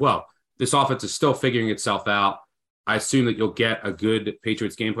 14-12. This offense is still figuring itself out. I assume that you'll get a good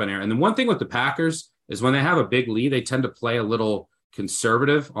Patriots game plan here. And then one thing with the Packers is when they have a big lead, they tend to play a little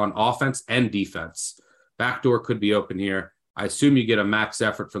conservative on offense and defense. Backdoor could be open here. I assume you get a max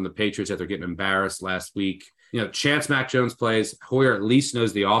effort from the Patriots after getting embarrassed last week. You know, chance Mac Jones plays. Hoyer at least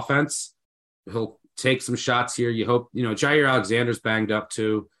knows the offense. He'll take some shots here. You hope, you know, Jair Alexander's banged up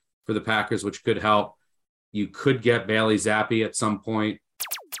too for the Packers, which could help. You could get Bailey Zappi at some point.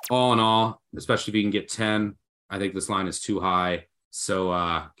 All in all, especially if you can get 10, I think this line is too high.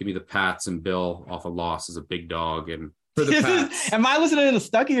 So give me the Pats and Bill off a loss as a big dog. And for the Pats. Am I listening to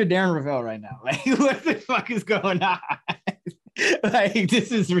Stuckey or Darren Ravel right now? Like, what the fuck is going on? Like,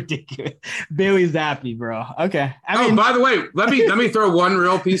 this is ridiculous. Bailey Zappi, bro. Okay. I mean, by the way, let me throw one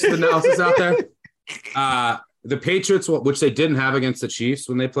real piece of analysis out there. The Patriots, which they didn't have against the Chiefs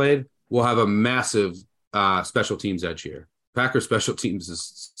when they played, will have a massive special teams edge here. Packers special teams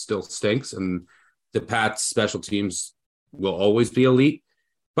still stinks, and the Pats special teams will always be elite.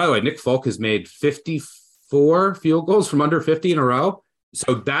 By the way, Nick Folk has made 54 field goals from under 50 in a row.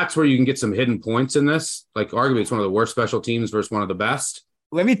 So that's where you can get some hidden points in this. Like, arguably, it's one of the worst special teams versus one of the best.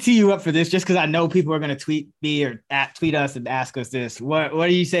 Let me tee you up for this, just because I know people are going to tweet me or tweet us and ask us this. What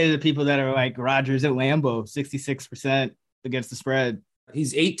do you say to the people that are like Rodgers at Lambeau, 66% against the spread?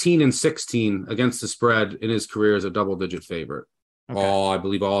 He's 18-16 against the spread in his career as a double-digit favorite. Okay. I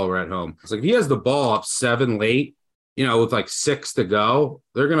believe all are at home. It's like if he has the ball up 7 late, with like 6 to go,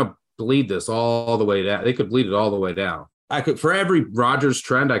 they're going to bleed this all the way down. They could bleed it all the way down. For every Rodgers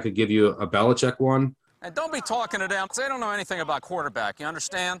trend, I could give you a Belichick one. And don't be talking it down. They don't know anything about quarterback. You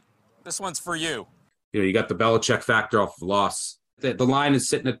understand? This one's for you. You got the Belichick factor off of loss. The line is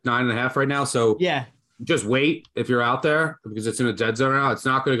sitting at 9.5 right now. So yeah, just wait if you're out there because it's in a dead zone now. It's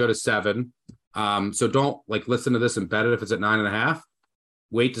not going to go to 7. So don't listen to this and bet it if it's at 9.5.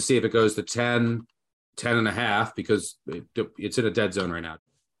 Wait to see if it goes to 10, 10.5 because it's in a dead zone right now.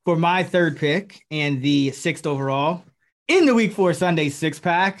 For my third pick and the 6th overall in the Week 4 Sunday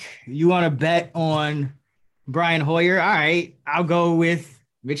 6-pack, you want to bet on Brian Hoyer? All right, I'll go with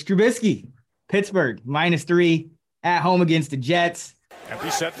Mitch Trubisky. Pittsburgh -3 at home against the Jets.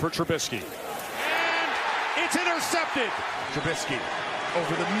 Empty set for Trubisky. And it's intercepted. Trubisky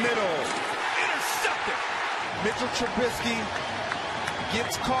over the middle. Intercepted. Mitchell Trubisky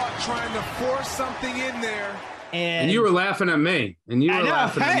gets caught trying to force something in there. And you were laughing at me.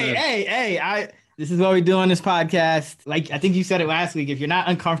 This is what we do on this podcast. Like, I think you said it last week. If you're not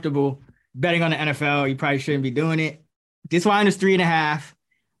uncomfortable betting on the NFL, you probably shouldn't be doing it. This line is 3.5.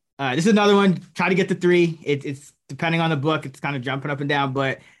 This is another one. Try to get to 3. It's depending on the book. It's kind of jumping up and down.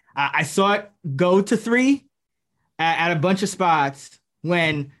 But I saw it go to 3 at a bunch of spots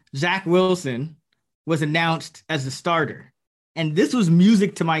when Zach Wilson was announced as the starter. And this was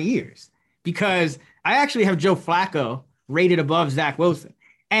music to my ears because I actually have Joe Flacco rated above Zach Wilson.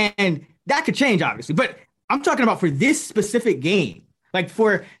 And that could change, obviously. But I'm talking about for this specific game. Like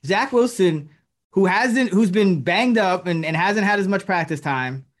for Zach Wilson, who's been banged up and hasn't had as much practice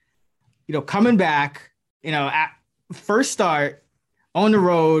time, coming back, at first start on the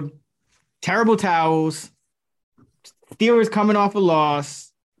road, terrible towels, Steelers coming off a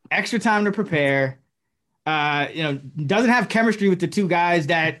loss, extra time to prepare, doesn't have chemistry with the two guys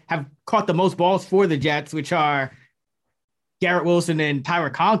that have caught the most balls for the Jets, which are Garrett Wilson and Tyler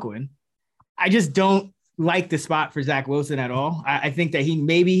Conklin. I just don't like the spot for Zach Wilson at all. I think that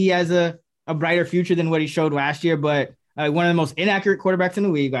he has a brighter future than what he showed last year, but one of the most inaccurate quarterbacks in the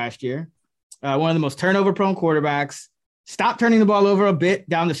league last year, one of the most turnover-prone quarterbacks, stopped turning the ball over a bit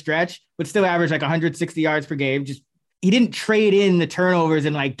down the stretch, but still averaged 160 yards per game. Just he didn't trade in the turnovers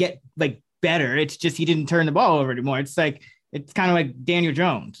and get better. It's just he didn't turn the ball over anymore. It's kind of like Daniel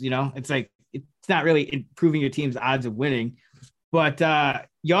Jones, It's it's not really improving your team's odds of winning. But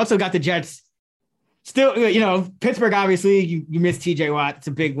you also got the Jets. Still, Pittsburgh, obviously, you miss TJ Watt. It's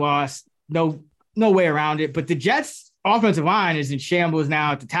a big loss. No way around it. But the Jets' offensive line is in shambles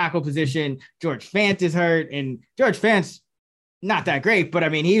now at the tackle position. George Fant is hurt, and George Fant's not that great.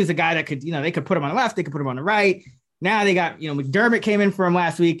 But, he was a guy that could, they could put him on the left. They could put him on the right. Now they got, McDermott came in for him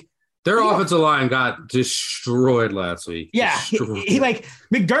last week. Their offensive line got destroyed last week. Yeah, he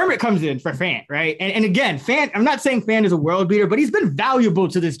McDermott comes in for Fant, right? And again, Fant. I'm not saying Fant is a world beater, but he's been valuable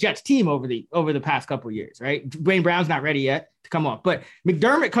to this Jets team over the past couple of years, right? Dwayne Brown's not ready yet to come off, but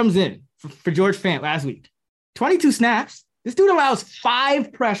McDermott comes in for George Fant last week. 22 snaps. This dude allows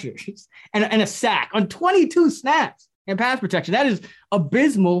 5 pressures and a sack on 22 snaps in pass protection. That is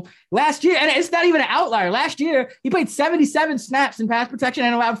abysmal. Last year, and it's not even an outlier. Last year, he played 77 snaps in pass protection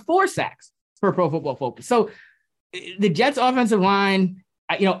and allowed 4 sacks per Pro Football Focus. So the Jets offensive line,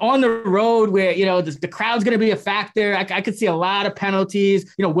 on the road where, the crowd's going to be a factor. I could see a lot of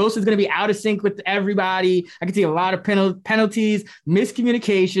penalties. Wilson's going to be out of sync with everybody. I could see a lot of penalties,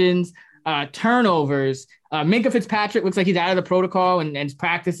 miscommunications, turnovers. Minkah Fitzpatrick looks like he's out of the protocol and is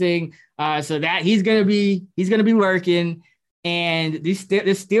practicing. So that he's going to be working. And this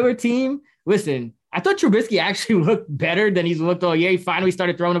Steeler team, listen, I thought Trubisky actually looked better than he's looked all year. He finally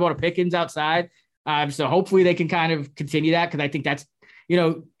started throwing the ball to Pickens outside. So hopefully they can kind of continue that, because I think that's,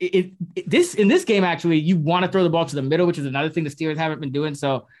 in this game, actually, you want to throw the ball to the middle, which is another thing the Steelers haven't been doing.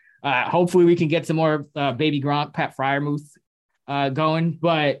 So hopefully we can get some more baby Gronk, Pat Freiermuth going.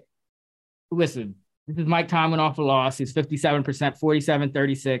 But listen, this is Mike Tomlin off a loss. He's 57%,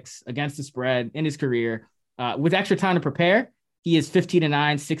 47-36 against the spread in his career. With extra time to prepare, he is 15-9,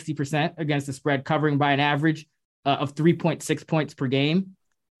 60% against the spread, covering by an average of 3.6 points per game.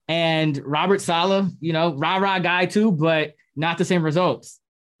 And Robert Saleh, rah-rah guy too, but not the same results.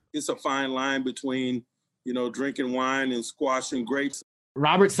 It's a fine line between, drinking wine and squashing grapes.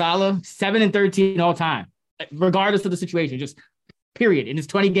 Robert Saleh, 7-13 all time, regardless of the situation, just period. In his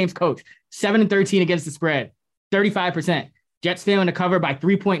 20 games coach, 7-13 against the spread, 35%. Jets failing to cover by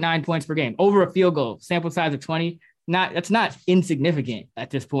 3.9 points per game, over a field goal, sample size of 20. That's not insignificant at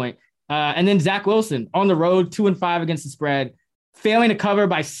this point. And then Zach Wilson on the road, 2-5 against the spread, failing to cover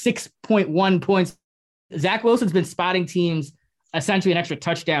by 6.1 points. Zach Wilson's been spotting teams essentially an extra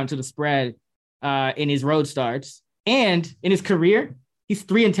touchdown to the spread in his road starts. And in his career, he's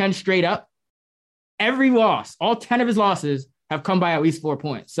 3-10 straight up. Every loss, all 10 of his losses have come by at least 4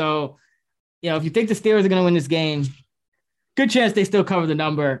 points. So, if you think the Steelers are going to win this game, good chance they still cover the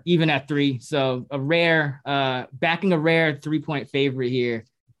number, even at 3. So backing a rare 3-point favorite here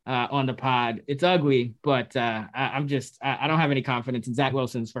on the pod. It's ugly, but I don't have any confidence in Zach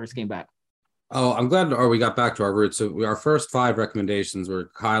Wilson's first game back. Oh, I'm glad we got back to our roots. So our first 5 recommendations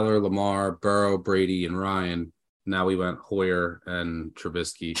were Kyler, Lamar, Burrow, Brady, and Ryan. Now we went Hoyer and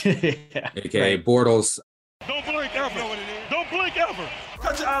Trubisky, a.k.a. Right. Bortles. Don't blink ever. You know what it is? Don't blink ever.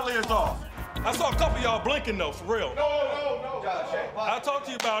 Cut your eyelids off. I saw a couple of y'all blinking, though, for real. No. I'll talk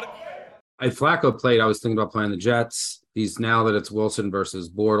to you about it. If Flacco played, I was thinking about playing the Jets. Now that it's Wilson versus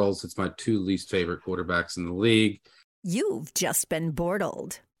Bortles, it's my 2 least favorite quarterbacks in the league. You've just been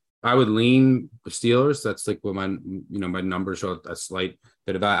Bortled. I would lean the Steelers. That's like what my numbers show a slight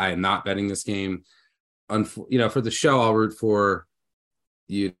bit of that. I am not betting this game. For the show, I'll root for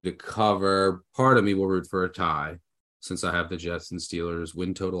you to cover. Part of me will root for a tie since I have the Jets and Steelers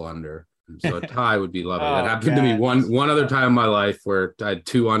win total under. So a tie would be lovely. That happened to me one other time in my life where I had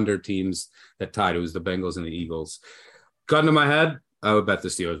 2 under teams that tied. It was the Bengals and the Eagles. Gun to my head, I would bet the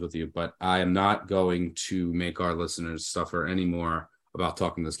Steelers with you, but I am not going to make our listeners suffer anymore about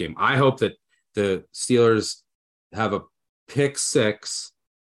talking this game. I hope that the Steelers have a pick 6,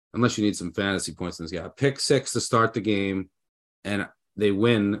 unless you need some fantasy points in this game. Pick 6 to start the game, and they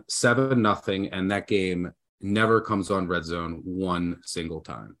win 7-0, and that game never comes on red zone one single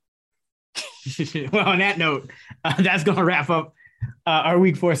time. Well, on that note, that's going to wrap up our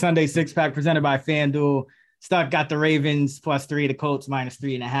Week 4 Sunday 6-pack presented by FanDuel. Stuck got the Ravens +3, the Colts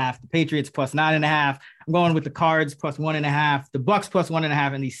 -3.5, the Patriots +9.5. I'm going with the Cards +1.5, the Bucks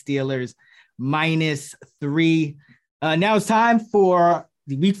 +1.5, and the Steelers -3. Now it's time for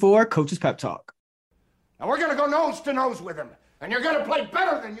the Week 4 Coach's Pep Talk. And we're going to go nose to nose with him, and you're going to play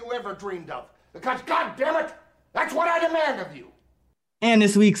better than you ever dreamed of, because, God damn it, that's what I demand of you. And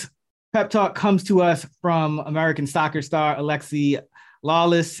this week's Pep Talk comes to us from American soccer star Alexi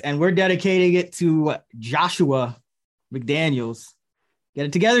Lawless, and we're dedicating it to Joshua McDaniels. Get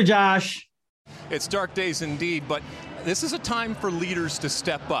it together, Josh. It's dark days indeed, but this is a time for leaders to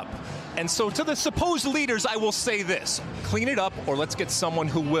step up. And so to the supposed leaders, I will say this: clean it up, or let's get someone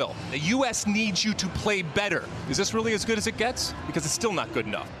who will. The U.S. needs you to play better. Is this really as good as it gets? Because it's still not good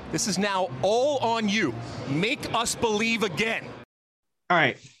enough. This is now all on you. Make us believe again. All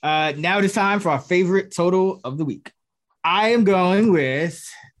right, now it is time for our favorite total of the week. I am going with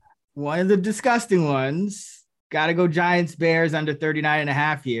one of the disgusting ones. Got to go Giants Bears under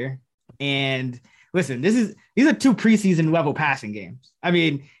 39.5 here. And listen, these are 2 preseason level passing games. I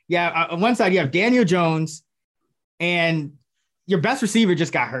mean, on one side you have Daniel Jones, and your best receiver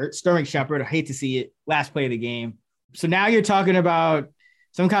just got hurt, Sterling Shepard. I hate to see it. Last play of the game. So now you're talking about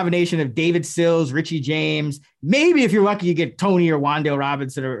some combination of David Sills, Richie James. Maybe if you're lucky, you get Tony or Wan'Dale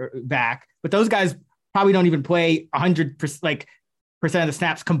Robinson back. But those guys probably don't even play 100% of the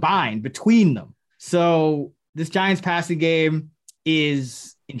snaps combined between them. So this Giants passing game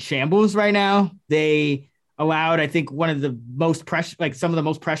is in shambles right now. They allowed, I think, one of the most pressure, some of the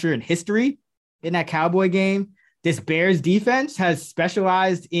most pressure in history in that Cowboy game. This Bears defense has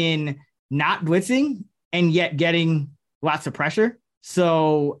specialized in not blitzing and yet getting lots of pressure.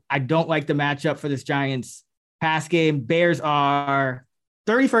 So I don't like the matchup for this Giants pass game. Bears are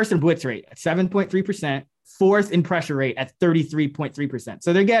 31st in blitz rate at 7.3%, 4th in pressure rate at 33.3%.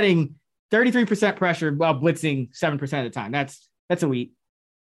 So they're getting 33% pressure while blitzing 7% of the time. That's elite.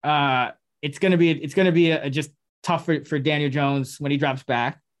 It's gonna be just tough for Daniel Jones when he drops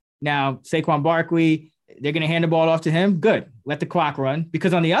back. Now Saquon Barkley, they're gonna hand the ball off to him. Good, let the clock run,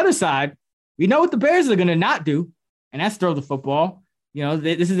 because on the other side, we know what the Bears are gonna not do, and that's throw the football.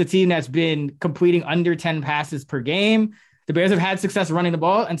 This is a team that's been completing under 10 passes per game. The Bears have had success running the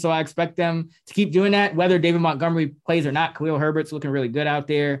ball, and so I expect them to keep doing that, whether David Montgomery plays or not. Khalil Herbert's looking really good out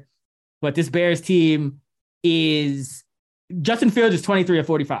there. But this Bears team is – Justin Fields is 23 of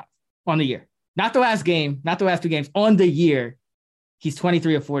 45 on the year. Not the last game, not the last 2 games. On the year, he's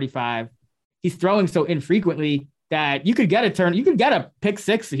 23 of 45. He's throwing so infrequently that you could get a pick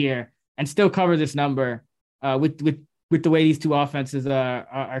 6 here and still cover this number with with the way these two offenses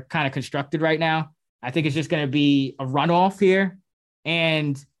are kind of constructed right now. I think it's just going to be a runoff here.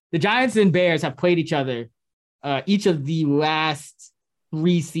 And the Giants and Bears have played each other each of the last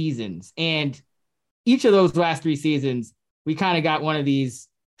 3 seasons. And each of those last 3 seasons, we kind of got one of these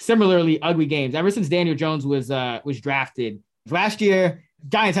similarly ugly games ever since Daniel Jones was drafted. Last year,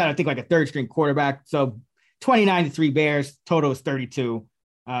 Giants had, I think, like a 3rd-string quarterback. So 29-3 Bears, total is 32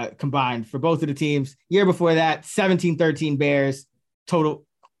 combined for both of the teams. Year before that, 17-13 Bears, total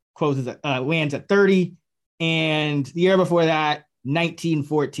lands at 30. And the year before that,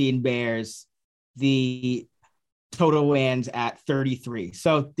 19-14 Bears, the total lands at 33.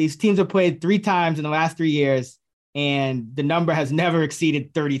 So these teams have played 3 times in the last 3 years, and the number has never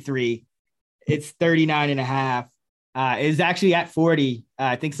exceeded 33. It's 39.5. It's actually at 40.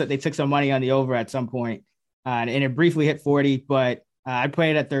 I think so, they took some money on the over at some point, and it briefly hit 40, but I'd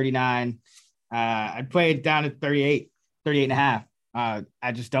play it at 39. I'd play it down to 38.5.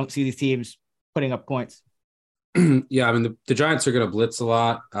 I just don't see these teams putting up points. Yeah, I mean, the Giants are going to blitz a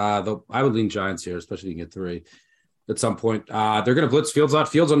lot. I would lean Giants here, especially if you can get 3 at some point. They're going to blitz Fields a lot.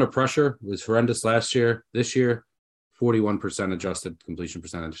 Fields under pressure was horrendous last year. This year, 41% adjusted completion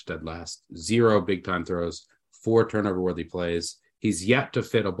percentage, dead last. 0 big-time throws, 4 turnover-worthy plays. He's yet to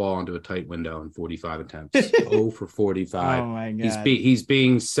fit a ball into a tight window in 45 attempts. 0 for 45. Oh, my God. He's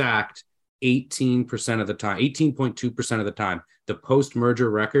being sacked 18% of the time, 18.2% of the time. The post-merger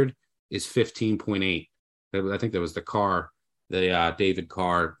record is 15.8. I think that was the David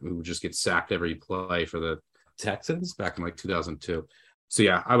Carr, who would just get sacked every play for the Texans back in like 2002. So,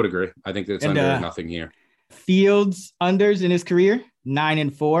 yeah, I would agree. I think that's under nothing here. Fields unders in his career,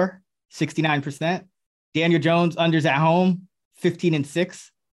 9-4, 69%. Daniel Jones unders at home, 15-6,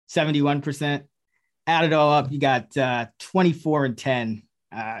 71%. Add it all up, you got 24-10.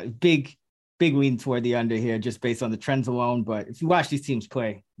 Big lean toward the under here, just based on the trends alone. But if you watch these teams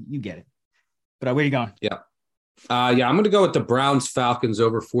play, you get it. But where are you going? Yeah. I'm going to go with the Browns-Falcons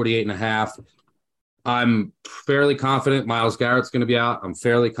over 48.5. I'm fairly confident Myles Garrett's going to be out. I'm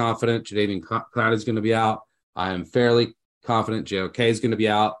fairly confident Jadeveon Clowney is going to be out. I am fairly confident JOK is going to be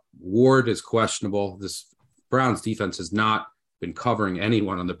out. Ward is questionable. This Browns defense has not been covering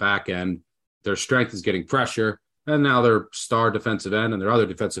anyone on the back end. Their strength is getting pressure, and now their star defensive end and their other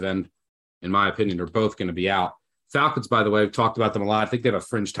defensive end, in my opinion, are both going to be out. Falcons, by the way, we've talked about them a lot. I think they have a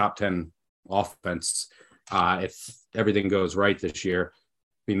fringe top 10 offense if everything goes right this year.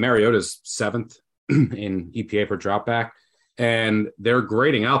 I mean, Mariota's 7th in EPA per dropback, and they're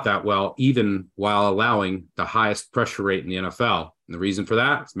grading out that well, even while allowing the highest pressure rate in the NFL. And the reason for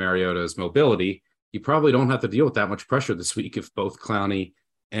that is Mariota's mobility. You probably don't have to deal with that much pressure this week if both Clowney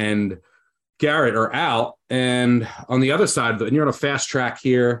and Garrett are out. And on the other side, and you're on a fast track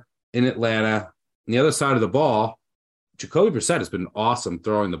here in Atlanta, on the other side of the ball, Jacoby Brissett has been awesome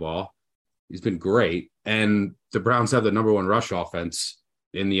throwing the ball. He's been great. And the Browns have the number 1 rush offense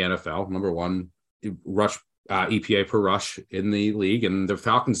in the NFL, number 1 rush EPA per rush in the league. And the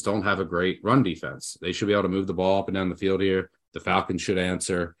Falcons don't have a great run defense. They should be able to move the ball up and down the field here. The Falcons should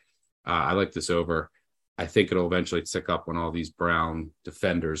answer. I like this over. I think it'll eventually tick up when all these Brown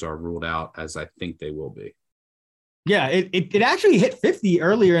defenders are ruled out, as I think they will be. Yeah, it actually hit 50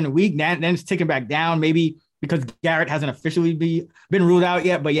 earlier in the week. Then it's ticking back down, maybe because Garrett hasn't officially been ruled out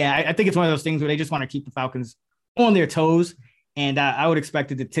yet. But yeah, I think it's one of those things where they just want to keep the Falcons on their toes. And I would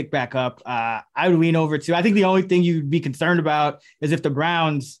expect it to tick back up. I would lean over to, I think the only thing you'd be concerned about is if the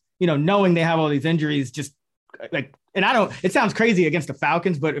Browns, knowing they have all these injuries, just like, and it sounds crazy against the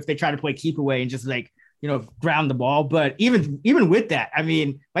Falcons, but if they try to play keep away and just ground the ball. But even with that, I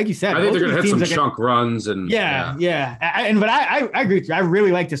mean, like you said, I think they're going to hit some chunk runs. And yeah. But I agree with you. I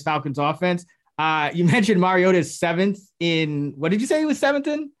really like this Falcons offense. You mentioned Mariota is 7th in, what did you say he was 7th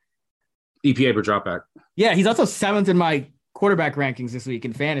in? EPA per dropback. Yeah, he's also 7th in my quarterback rankings this week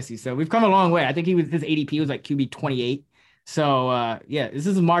in fantasy. So we've come a long way. I think his ADP was like QB 28. So this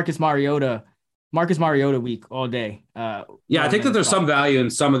is Marcus Mariota week all day. I think that there's some value in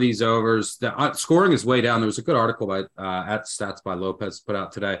some of these overs. The scoring is way down. There was a good article by at Stats by Lopez put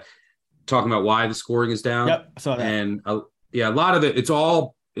out today talking about why the scoring is down. Yep, I saw that. And a lot of it,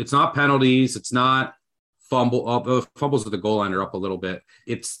 it's not penalties. It's not fumbles at the goal line are up a little bit.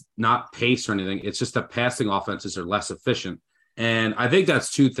 It's not pace or anything. It's just that passing offenses are less efficient. And I think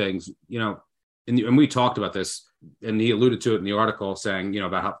that's 2 things, and we talked about this, and he alluded to it in the article saying,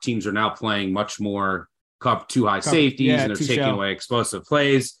 about how teams are now playing much more too high safeties and they're taking away explosive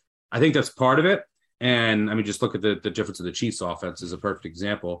plays. I think that's part of it. And I mean, just look at the difference of the Chiefs offense is a perfect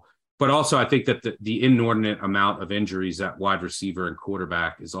example. But also I think that the inordinate amount of injuries at wide receiver and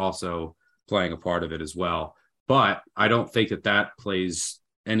quarterback is also playing a part of it as well. but I don't think that plays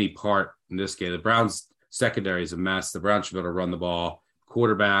any part in this game. The Browns secondary is a mess. The Browns should be able to run the ball.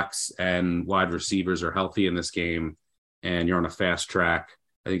 Quarterbacks and wide receivers are healthy in this game, and you're on a fast track.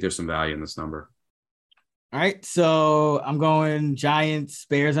 I think there's some value in this number. All right, so I'm going Giants,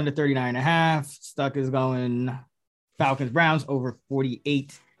 Bears under 39.5. Stuck is going Falcons, Browns over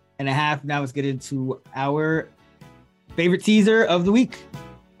 48.5. Now let's get into our favorite teaser of the week.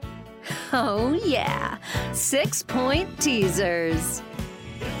 Oh, yeah. 6-point teasers.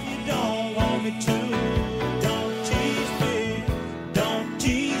 If you don't want me to, don't tease me. Don't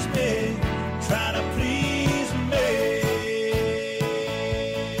tease me. Try to please me.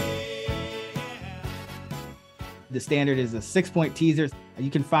 The standard is a 6-point teaser. You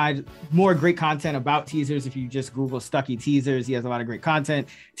can find more great content about teasers if you just Google Stuckey Teasers. He has a lot of great content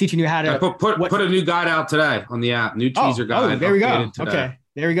teaching you how to put a new guide out today on the app. New teaser guide. Oh, there we go. Today. Okay,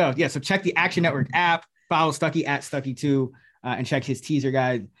 there we go. Yeah, so check the Action Network app. Follow Stuckey at Stuckey2, and check his teaser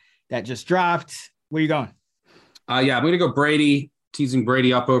guide that just dropped. Where are you going? I'm going to go Brady. Teasing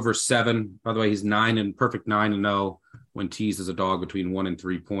Brady up over 7. By the way, he's 9-0 when teased as a dog between 1 and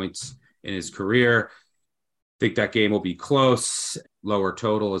 3 points in his career. Think that game will be close, lower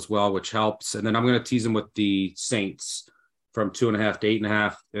total as well, which helps. And then I'm going to tease him with the Saints from 2.5 to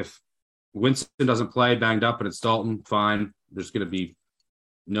 8.5. If Winston doesn't play, banged up, and it's Dalton, fine. There's going to be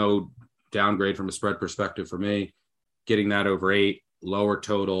no downgrade from a spread perspective for me. Getting that over 8, lower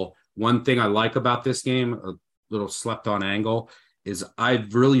total. One thing I like about this game, a little slept on angle, is I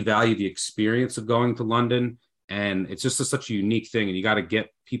really value the experience of going to London. And it's just such a unique thing, and you got to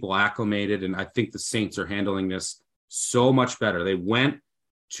get people acclimated. And I think the Saints are handling this so much better. They went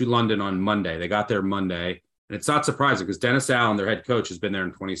to London on Monday. They got there Monday. And it's not surprising because Dennis Allen, their head coach, has been there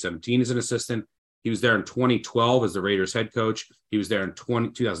in 2017 as an assistant. He was there in 2012 as the Raiders head coach. He was there in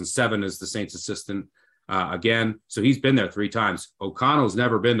 2007 as the Saints assistant again. So he's been there 3 times. O'Connell's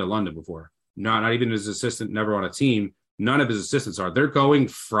never been to London before. Not even his assistant, never on a team. None of his assistants are. They're going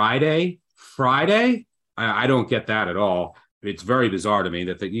Friday. I don't get that at all. It's very bizarre to me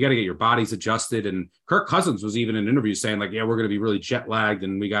that you got to get your bodies adjusted. And Kirk Cousins was even in an interview saying like, yeah, we're going to be really jet lagged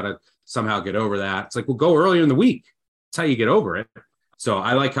and we got to somehow get over that. It's like, well, go earlier in the week. That's how you get over it. So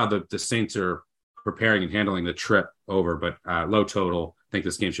I like how the Saints are preparing and handling the trip over, but low total. I think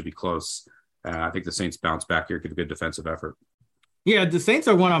this game should be close. I think the Saints bounce back here, get a good defensive effort. Yeah, the Saints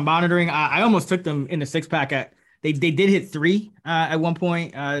are one I'm monitoring. I almost took them in the 6-pack. They did hit 3 at one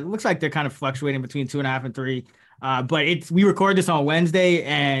point. It looks like they're kind of fluctuating between 2.5 and 3. But we record this on Wednesday,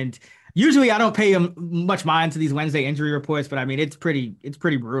 and usually I don't pay much mind to these Wednesday injury reports, but I mean it's pretty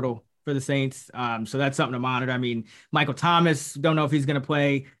brutal for the Saints. So that's something to monitor. I mean, Michael Thomas, don't know if he's going to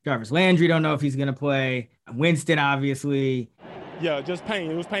play. Jarvis Landry, don't know if he's going to play. Winston, obviously. Yeah, just pain.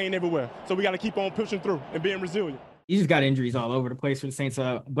 It was pain everywhere. So we got to keep on pushing through and being resilient. You just got injuries all over the place for the Saints.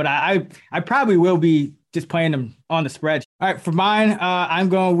 But I probably will be just playing them on the spread. All right, for mine, I'm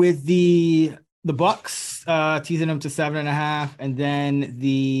going with the Bucks, teasing them to 7.5, and then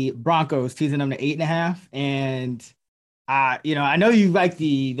the Broncos teasing them to 8.5. And I know you like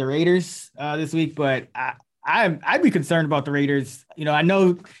the Raiders this week, but I'd be concerned about the Raiders. I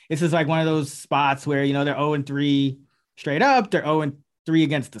know this is like one of those spots where they're 0-3 straight up, they're 0-3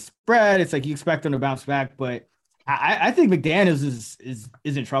 against the spread. It's like you expect them to bounce back, but I think McDaniels is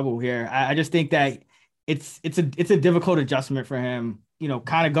in trouble here. I just think that it's a difficult adjustment for him,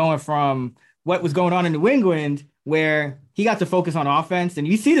 kind of going from what was going on in New England where he got to focus on offense. And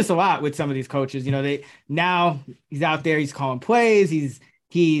you see this a lot with some of these coaches. Now he's out there, he's calling plays,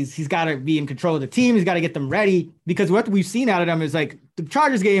 he's got to be in control of the team, he's got to get them ready, because what we've seen out of them is like the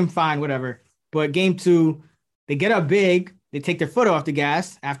Chargers game, fine, whatever. But game 2, they get up big, they take their foot off the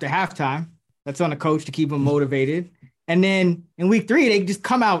gas after halftime. That's on the coach to keep them motivated. And then in week 3, they just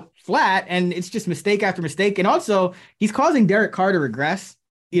come out flat, and it's just mistake after mistake. And also, he's causing Derek Carr to regress,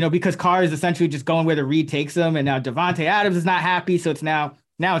 because Carr is essentially just going where the read takes him. And now Devontae Adams is not happy. So it's now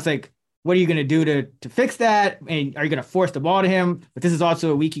it's like, what are you going to do to fix that? And are you going to force the ball to him? But this is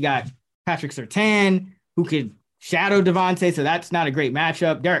also a week you got Patrick Surtain, who could shadow Devontae. So that's not a great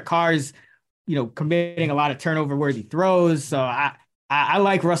matchup. Derek Carr's, committing a lot of turnover-worthy throws. So I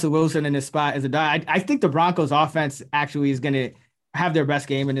like Russell Wilson in this spot as a die. I think the Broncos offense actually is going to have their best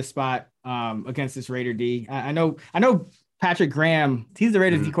game in this spot against this Raider D. I know Patrick Graham, he's the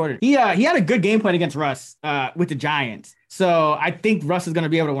Raiders D coordinator. He had a good game plan against Russ with the Giants. So I think Russ is going to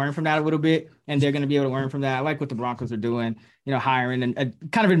be able to learn from that a little bit, and they're going to be able to learn from that. I like what the Broncos are doing, hiring and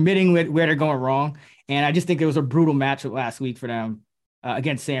kind of admitting where they're going wrong. And I just think it was a brutal matchup last week for them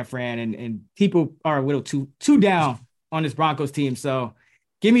against San Fran, and people are a little too down on this Broncos team. So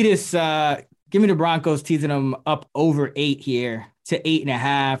give me this Give me the Broncos, teasing them up over 8 here to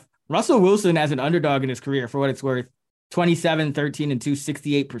 8.5. Russell Wilson as an underdog in his career, for what it's worth, 27, 13, and 2,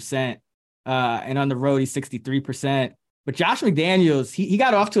 68%. And on the road, he's 63%. But Josh McDaniels, he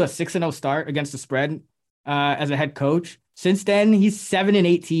got off to a 6-0 start against the spread as a head coach. Since then, he's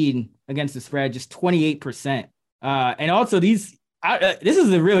 7-18 against the spread, just 28%. And also this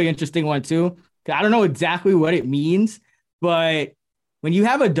is a really interesting one too. I don't know exactly what it means, but when you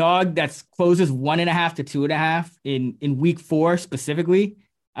have a dog that's closes 1.5 to 2.5 in week 4 specifically,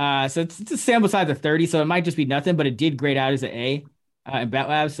 so it's a sample size of 30, so it might just be nothing, but it did grade out as an A in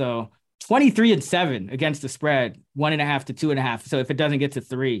BetLab. So 23-7 against the spread, 1.5 to 2.5. So if it doesn't get to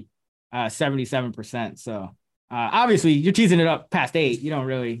 3, 77%. So obviously you're teasing it up past 8. You don't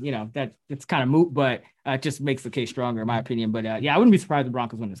really, that it's kind of moot, but it just makes the case stronger in my opinion. But I wouldn't be surprised the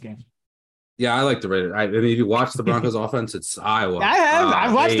Broncos win this game. Yeah, I like the Raiders. I mean, if you watch the Broncos offense, it's Iowa. I have.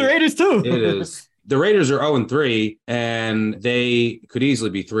 I've watched the Raiders too. It is. The Raiders are 0-3, and they could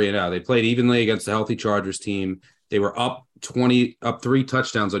easily be 3-0. They played evenly against the healthy Chargers team. They were up 3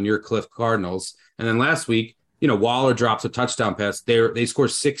 touchdowns on your Cliff Cardinals. And then last week, Waller drops a touchdown pass. They score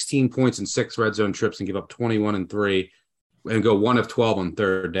 16 points in 6 red zone trips and give up 21 and 3 and go 1 of 12 on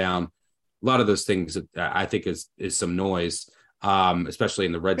third down. A lot of those things I think is some noise. Especially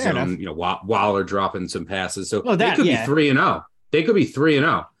in the red zone, Waller dropping some passes. So they could be 3-0. They could be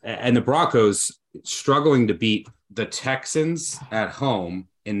 3-0. And the Broncos struggling to beat the Texans at home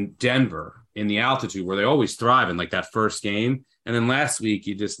in Denver in the altitude where they always thrive in like that first game. And then last week,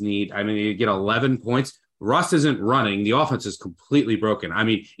 you get 11 points. Russ isn't running. The offense is completely broken. I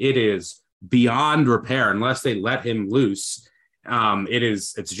mean, it is beyond repair unless they let him loose.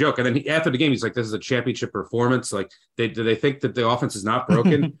 It's a joke. And then after the game, he's like, this is a championship performance. Like, do they think that the offense is not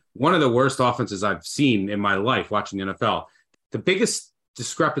broken? One of the worst offenses I've seen in my life watching the NFL. The biggest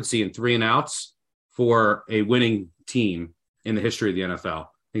discrepancy in 3 and outs for a winning team in the history of the NFL.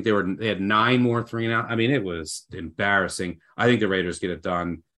 I think they had 9 more 3 and out. I mean, it was embarrassing. I think the Raiders get it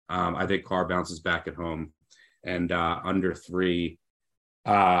done. I think Carr bounces back at home, and under 3,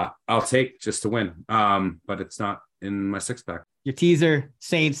 I'll take just to win. But it's not in my 6-pack. Your teaser,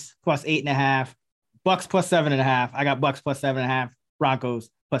 Saints plus 8.5, Bucks plus 7.5. I got Bucks plus 7.5, Broncos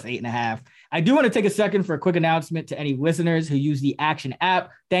plus 8.5. I do want to take a second for a quick announcement to any listeners who use the Action app.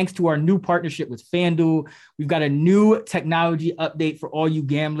 Thanks to our new partnership with FanDuel, we've got a new technology update for all you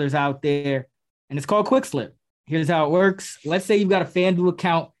gamblers out there, and it's called Quick Slip. Here's how it works. Let's say you've got a FanDuel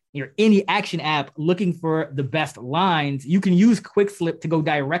account. You're in the Action app looking for the best lines. You can use Quick Slip to go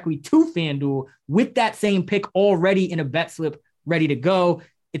directly to FanDuel with that same pick already in a bet slip ready to go.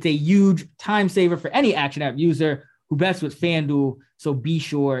 It's a huge time saver for any Action app user who bets with FanDuel, so be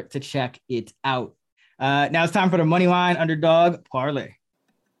sure to check it out. Now it's time for the Moneyline Underdog Parlay.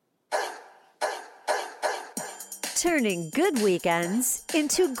 Turning good weekends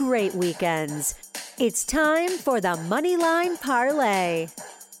into great weekends. It's time for the Moneyline Parlay.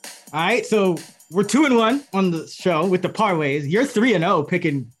 All right, so we're 2-1 on the show with the parlays. You're 3-0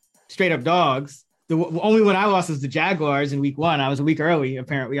 picking straight up dogs. The only one I lost was the Jaguars in week 1. I was a week early,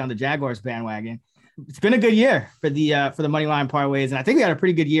 apparently, on the Jaguars bandwagon. It's been a good year for the Moneyline parlays, and I think we had a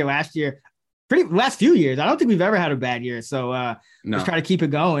pretty good year last year. Last few years, I don't think we've ever had a bad year. So let's try to keep it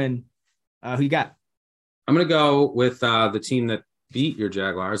going. Who you got? I'm going to go with the team that beat your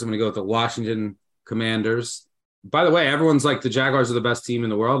Jaguars. I'm going to go with the Washington Commanders. By the way, everyone's like the Jaguars are the best team in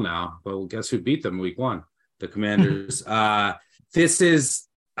the world now. But guess who beat them week 1? The Commanders. This is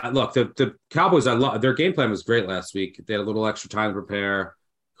look, the Cowboys. I love their game plan was great last week. They had a little extra time to prepare.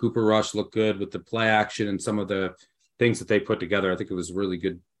 Cooper Rush looked good with the play action and some of the things that they put together. I think it was a really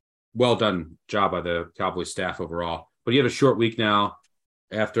good, well done job by the Cowboys staff overall. But you have a short week now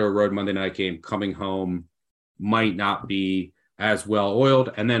after a road Monday night game. Coming home might not be as well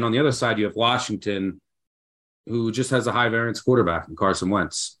oiled. And then on the other side, you have Washington, who just has a high variance quarterback in Carson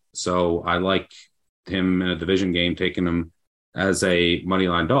Wentz. So I like him in a division game, taking him as a money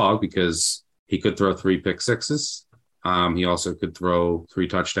line dog because he could throw 3 pick sixes. He also could throw 3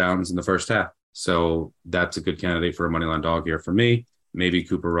 touchdowns in the first half. So that's a good candidate for a money line dog here for me. Maybe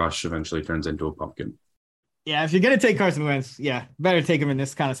Cooper Rush eventually turns into a pumpkin. Yeah, if you're going to take Carson Wentz, better take him in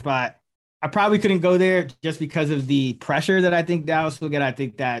this kind of spot. I probably couldn't go there just because of the pressure that I think Dallas will get. I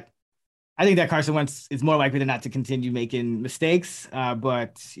think that Carson Wentz is more likely than not to continue making mistakes.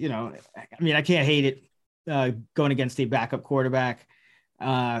 But, I can't hate it going against a backup quarterback.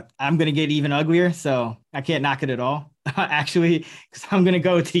 I'm going to get even uglier, so I can't knock it at all, actually, because I'm going to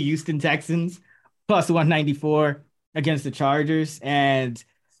go to Houston Texans plus 194 against the Chargers. And,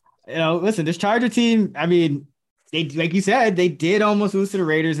 listen, this Charger team, they, like you said, they did almost lose to the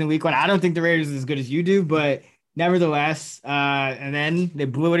Raiders in week 1. I don't think the Raiders are as good as you do, but nevertheless, and then they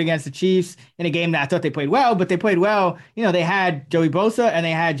blew it against the Chiefs in a game that I thought they played well, but they played well. You know, they had Joey Bosa and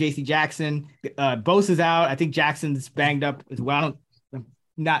they had J.C. Jackson. Bosa's out. I think Jackson's banged up as well. I'm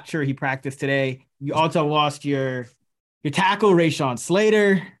not sure he practiced today. You also lost your tackle, Rashawn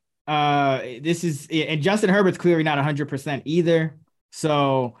Slater. And Justin Herbert's clearly not 100% either.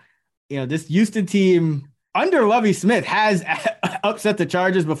 So, you know, this Houston team under Lovie Smith has upset the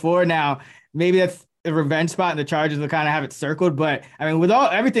Chargers before. Now, maybe that's a revenge spot and the Chargers will kind of have it circled. But I mean, with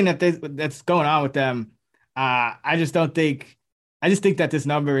everything that's going on with them, I just think that this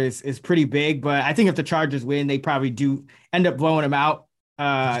number is pretty big. But I think if the Chargers win, they probably do end up blowing them out.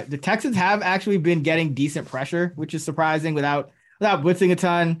 The Texans have actually been getting decent pressure, which is surprising without blitzing a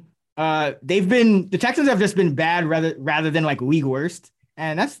ton. The Texans have just been bad rather than like league worst.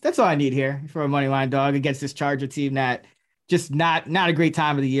 And that's all I need here for a money line dog against this Charger team that just not a great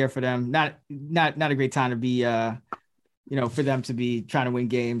time of the year for them. Not a great time to be, for them to be trying to win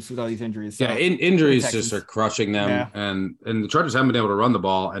games with all these injuries. So, injuries just are crushing them. Yeah. And the Chargers haven't been able to run the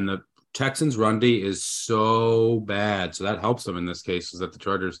ball, and the Texans' run D is so bad. So that helps them in this case, is that the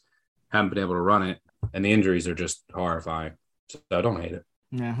Chargers haven't been able to run it, and the injuries are just horrifying. So I don't hate it.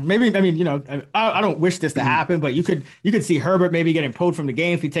 Yeah, maybe. I mean, I don't wish this to happen, but you could see Herbert maybe getting pulled from the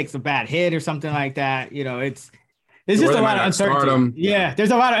game if he takes a bad hit or something like that. There's just a lot of uncertainty. Yeah,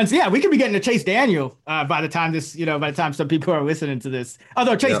 there's a lot of we could be getting to Chase Daniel by the time some people are listening to this.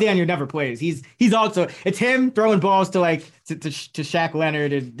 Although Chase Daniel never plays, he's also it's him throwing balls to Shaq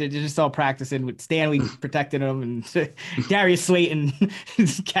Leonard, and they're just all practicing with Stanley protecting him and Darius Slayton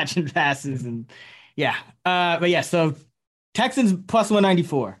catching passes and but yeah. So Texans plus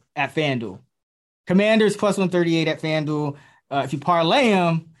 194 at FanDuel, Commanders plus 138 at FanDuel. If you parlay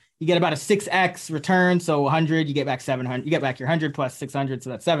them, you get about a 6x return. So 100, you get back 700. You get back your 100 plus 600. So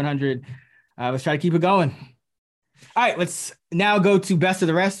that's 700. Let's try to keep it going. All right, let's now go to best of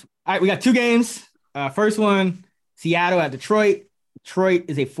the rest. All right, we got 2 games. First one, Seattle at Detroit. Detroit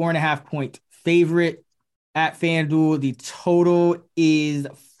is a 4.5 point favorite at FanDuel. The total is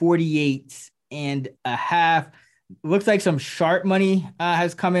 48.5. Looks like some sharp money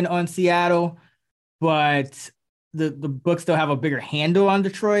has come in on Seattle, but the books still have a bigger handle on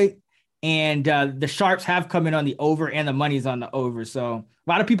Detroit, and the sharps have come in on the over, and the money's on the over. So a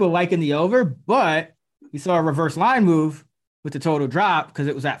lot of people liking the over, but we saw a reverse line move with the total drop because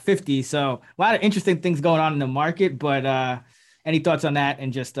it was at 50. So a lot of interesting things going on in the market, but any thoughts on that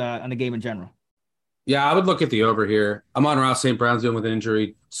and just on the game in general? Yeah, I would look at the over here. I'm on Ross St. Brown's dealing with an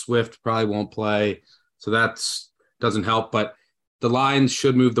injury. Swift probably won't play, so doesn't help, but the Lions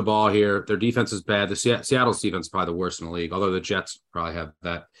should move the ball here. Their defense is bad. The Seattle's defense is probably the worst in the league, although the Jets probably have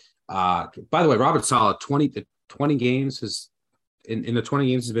that. By the way, Robert Saleh, 20 games in the 20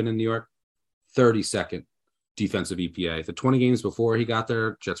 games has been in New York, 32nd defensive EPA. The 20 games before he got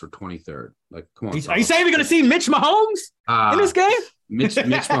there, Jets were 23rd. Like, come on. Are you saying we're going to see Mitch Mahomes in this game? Mitch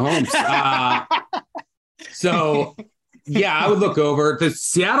Mahomes. So, yeah, I would look over. The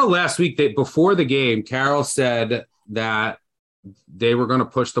Seattle last week, before the game, Carroll said that they were going to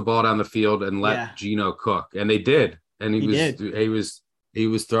push the ball down the field and let Geno cook, and they did. And he was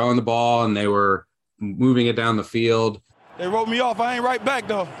throwing the ball, and they were moving it down the field. They wrote me off. I ain't right back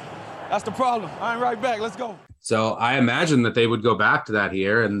though. That's the problem. I ain't right back. Let's go. So I imagine that they would go back to that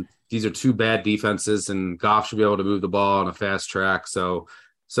here, and these are 2 bad defenses, and Goff should be able to move the ball on a fast track. So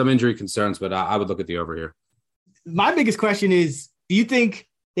some injury concerns, but I would look at the over here. My biggest question is, do you think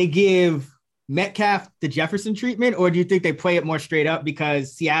they give Metcalf the Jefferson treatment, or do you think they play it more straight up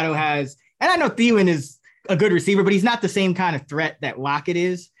because Seattle has, and I know Thielen is a good receiver, but he's not the same kind of threat that Lockett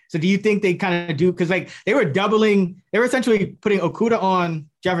is. So do you think they kind of do, because they were essentially putting Okudah on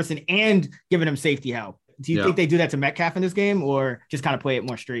Jefferson and giving him safety help. Do you think they do that to Metcalf in this game, or just kind of play it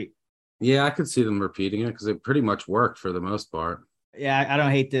more straight? Yeah, I could see them repeating it because it pretty much worked for the most part. Yeah, I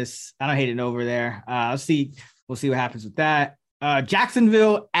don't hate this. I don't hate it over there. We'll see what happens with that.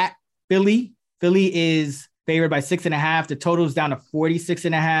 Jacksonville at Philly. Philly is favored by 6.5. The total is down to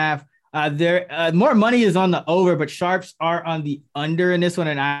 46.5. More money is on the over, but sharps are on the under in this one,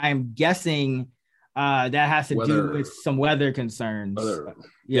 and I'm guessing that has to do with some weather concerns.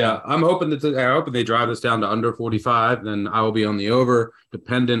 Yeah, I'm hoping they drive this down to under 45. Then I will be on the over,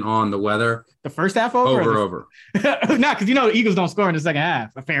 dependent on the weather. The first half over? Over. No, because the Eagles don't score in the second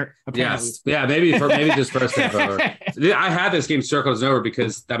half. Yes. Yeah, maybe just first half over. I had this game circled as over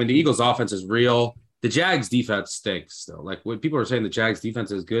because, the Eagles' offense is real. The Jags' defense stinks, though. Like, when people are saying the Jags'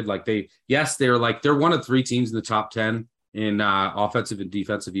 defense is good, they're one of 3 teams in the top 10 in offensive and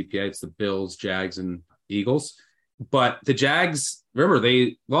defensive EPA. It's the Bills, Jags, and Eagles. But the Jags, remember,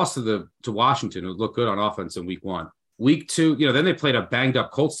 they lost to Washington, who looked good on offense in week 1. Week 2, then they played a banged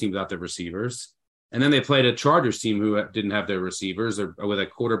up Colts team without their receivers. And then they played a Chargers team who didn't have their receivers, or with a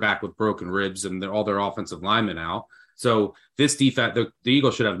quarterback with broken ribs and all their offensive linemen out. So this defense, the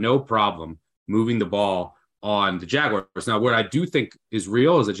Eagles should have no problem moving the ball on the Jaguars. Now, what I do think is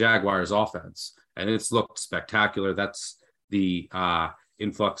real is the Jaguars offense, and it's looked spectacular. That's the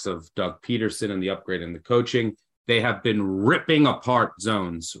influx of Doug Peterson and the upgrade in the coaching. They have been ripping apart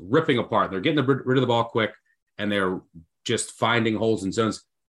zones, ripping apart. They're getting rid of the ball quick, and they're just finding holes in zones.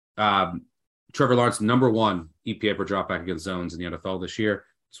 Trevor Lawrence, #1 EPA per dropback against zones in the NFL this year.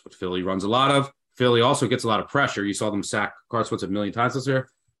 That's what Philly runs a lot of. Philly also gets a lot of pressure. You saw them sack Carson Wentz 1 million times this year.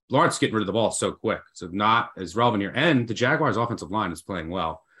 Lawrence getting rid of the ball so quick. So not as relevant here. And the Jaguars offensive line is playing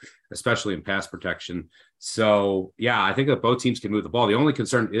well, especially in pass protection. So, yeah, I think that both teams can move the ball. The only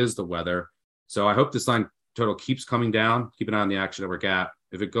concern is the weather. So I hope this line total keeps coming down. Keep an eye on the Action Network app.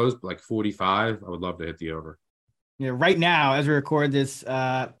 If it goes like 45, I would love to hit the over. Yeah, right now, as we record this,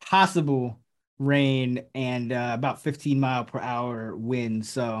 possible rain and about 15-mile-per-hour winds.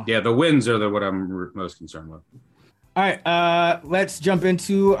 So yeah, the winds are what I'm most concerned with. All right, let's jump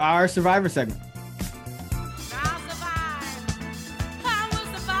into our Survivor segment.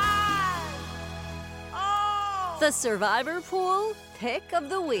 The Survivor Pool Pick of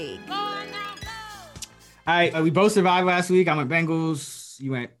the Week. All right, we both survived last week. I went Bengals.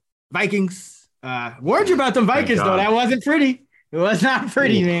 You went Vikings. Warned you about them Vikings, though. That wasn't pretty. It was not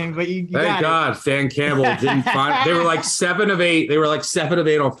pretty, man, but you Thank God Dan Campbell didn't find. They were like 7 of 8. They were like 7 of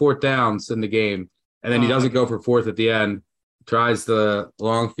 8 on 4th downs in the game. And then he doesn't go for 4th at the end, tries the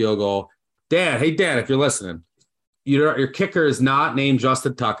long field goal. Dan, if you're listening, your kicker is not named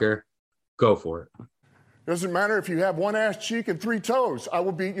Justin Tucker. Go for it. Doesn't matter if you have 1 ass cheek and 3 toes. I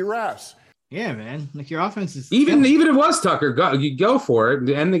will beat your ass. Yeah, man. Like your offense is even if it was Tucker, go for it and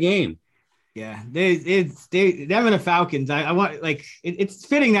end the game. Yeah, them and the Falcons. I want it's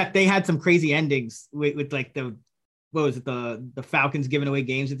fitting that they had some crazy endings with like the Falcons giving away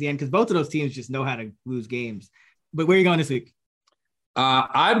games at the end, because both of those teams just know how to lose games. But where are you going this week?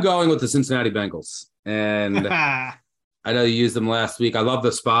 I'm going with the Cincinnati Bengals, and I know you used them last week. I love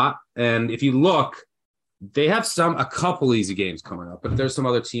the spot, and if you look, they have a couple easy games coming up, but there's some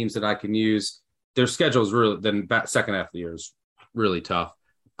other teams that I can use. Their schedule is really second half of the year is really tough.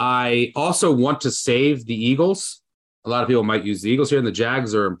 I also want to save the Eagles. A lot of people might use the Eagles here, and the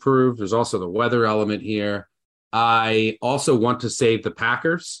Jags are improved. There's also the weather element here. I also want to save the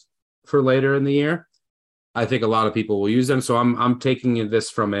Packers for later in the year. I think a lot of people will use them. So I'm taking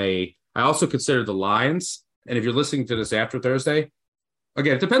this I also consider the Lions. And if you're listening to this after Thursday,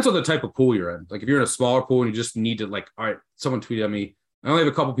 again, it depends on the type of pool you're in. Like if you're in a smaller pool and you just need to all right, someone tweeted at me, I only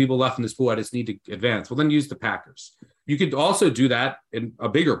have a couple people left in this pool. I just need to advance. Well, then use the Packers. You could also do that in a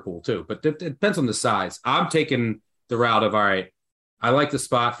bigger pool too, but it depends on the size. I'm taking the route of, all right, I like the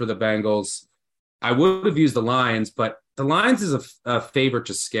spot for the Bengals. I would have used the Lions, but the Lions is a favorite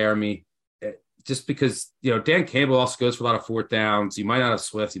to scare me just because, Dan Campbell also goes for a lot of 4th downs. You might not have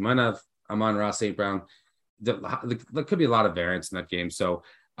Swift. You might not have Amon-Ra St. Brown. There could be a lot of variance in that game. So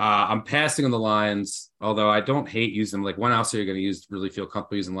I'm passing on the Lions, although I don't hate using them. Like when else are you going to really feel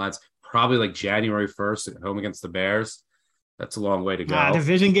comfortable using Lions? Probably like January 1st at home against the Bears. That's a long way to go.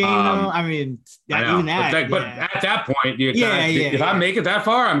 Division game, though. I mean, even that. But at that point, if I make it that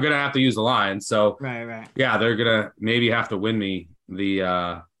far, I'm going to have to use the Lions. So, right. Yeah, they're going to maybe have to win me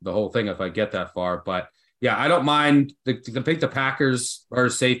the whole thing if I get that far. But yeah, I don't mind. The Packers are a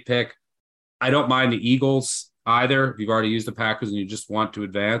safe pick. I don't mind the Eagles either. If you've already used the Packers and you just want to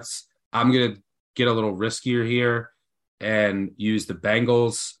advance, I'm going to get a little riskier here and use the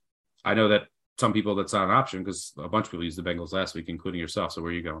Bengals. I know that some people that's not an option because a bunch of people used the Bengals last week, including yourself. So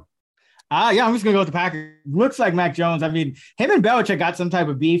where are you going? Yeah, I'm just going to go with the Packers. Looks like Mac Jones. I mean, him and Belichick got some type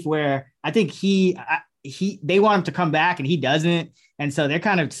of beef where I think they want him to come back and he doesn't. And so they're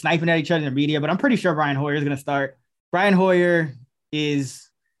kind of sniping at each other in the media, but I'm pretty sure Brian Hoyer is going to start. Brian Hoyer is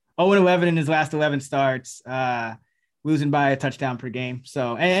 0-11 in his last 11 starts, losing by a touchdown per game.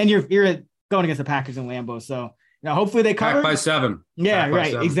 So, and you're going against the Packers in Lambeau. So, hopefully they cover. Back by 7. Yeah,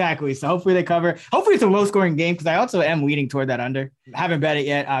 right. 7. Exactly. So hopefully they cover. Hopefully it's a low scoring game because I also am leaning toward that under. Haven't bet it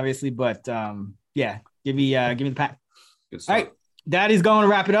yet, obviously, but yeah, give me the Pack. All right. That is going to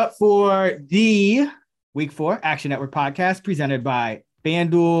wrap it up for the Week 4 Action Network podcast presented by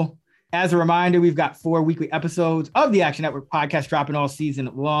FanDuel. As a reminder, we've got 4 weekly episodes of the Action Network podcast dropping all season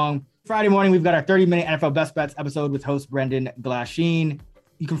long. Friday morning, we've got our 30-minute NFL Best Bets episode with host Brendan Glasheen.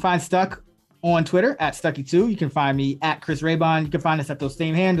 You can find Stuck on Twitter at Stuckey2. You can find me at Chris Raybon. You can find us at those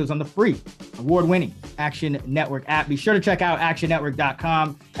same handles on the free, award-winning Action Network app. Be sure to check out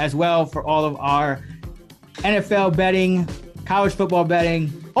actionnetwork.com as well for all of our NFL betting, college football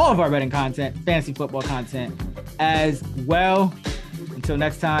betting, all of our betting content, fantasy football content as well. Until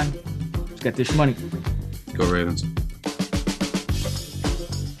next time, let's get this money. Go Ravens.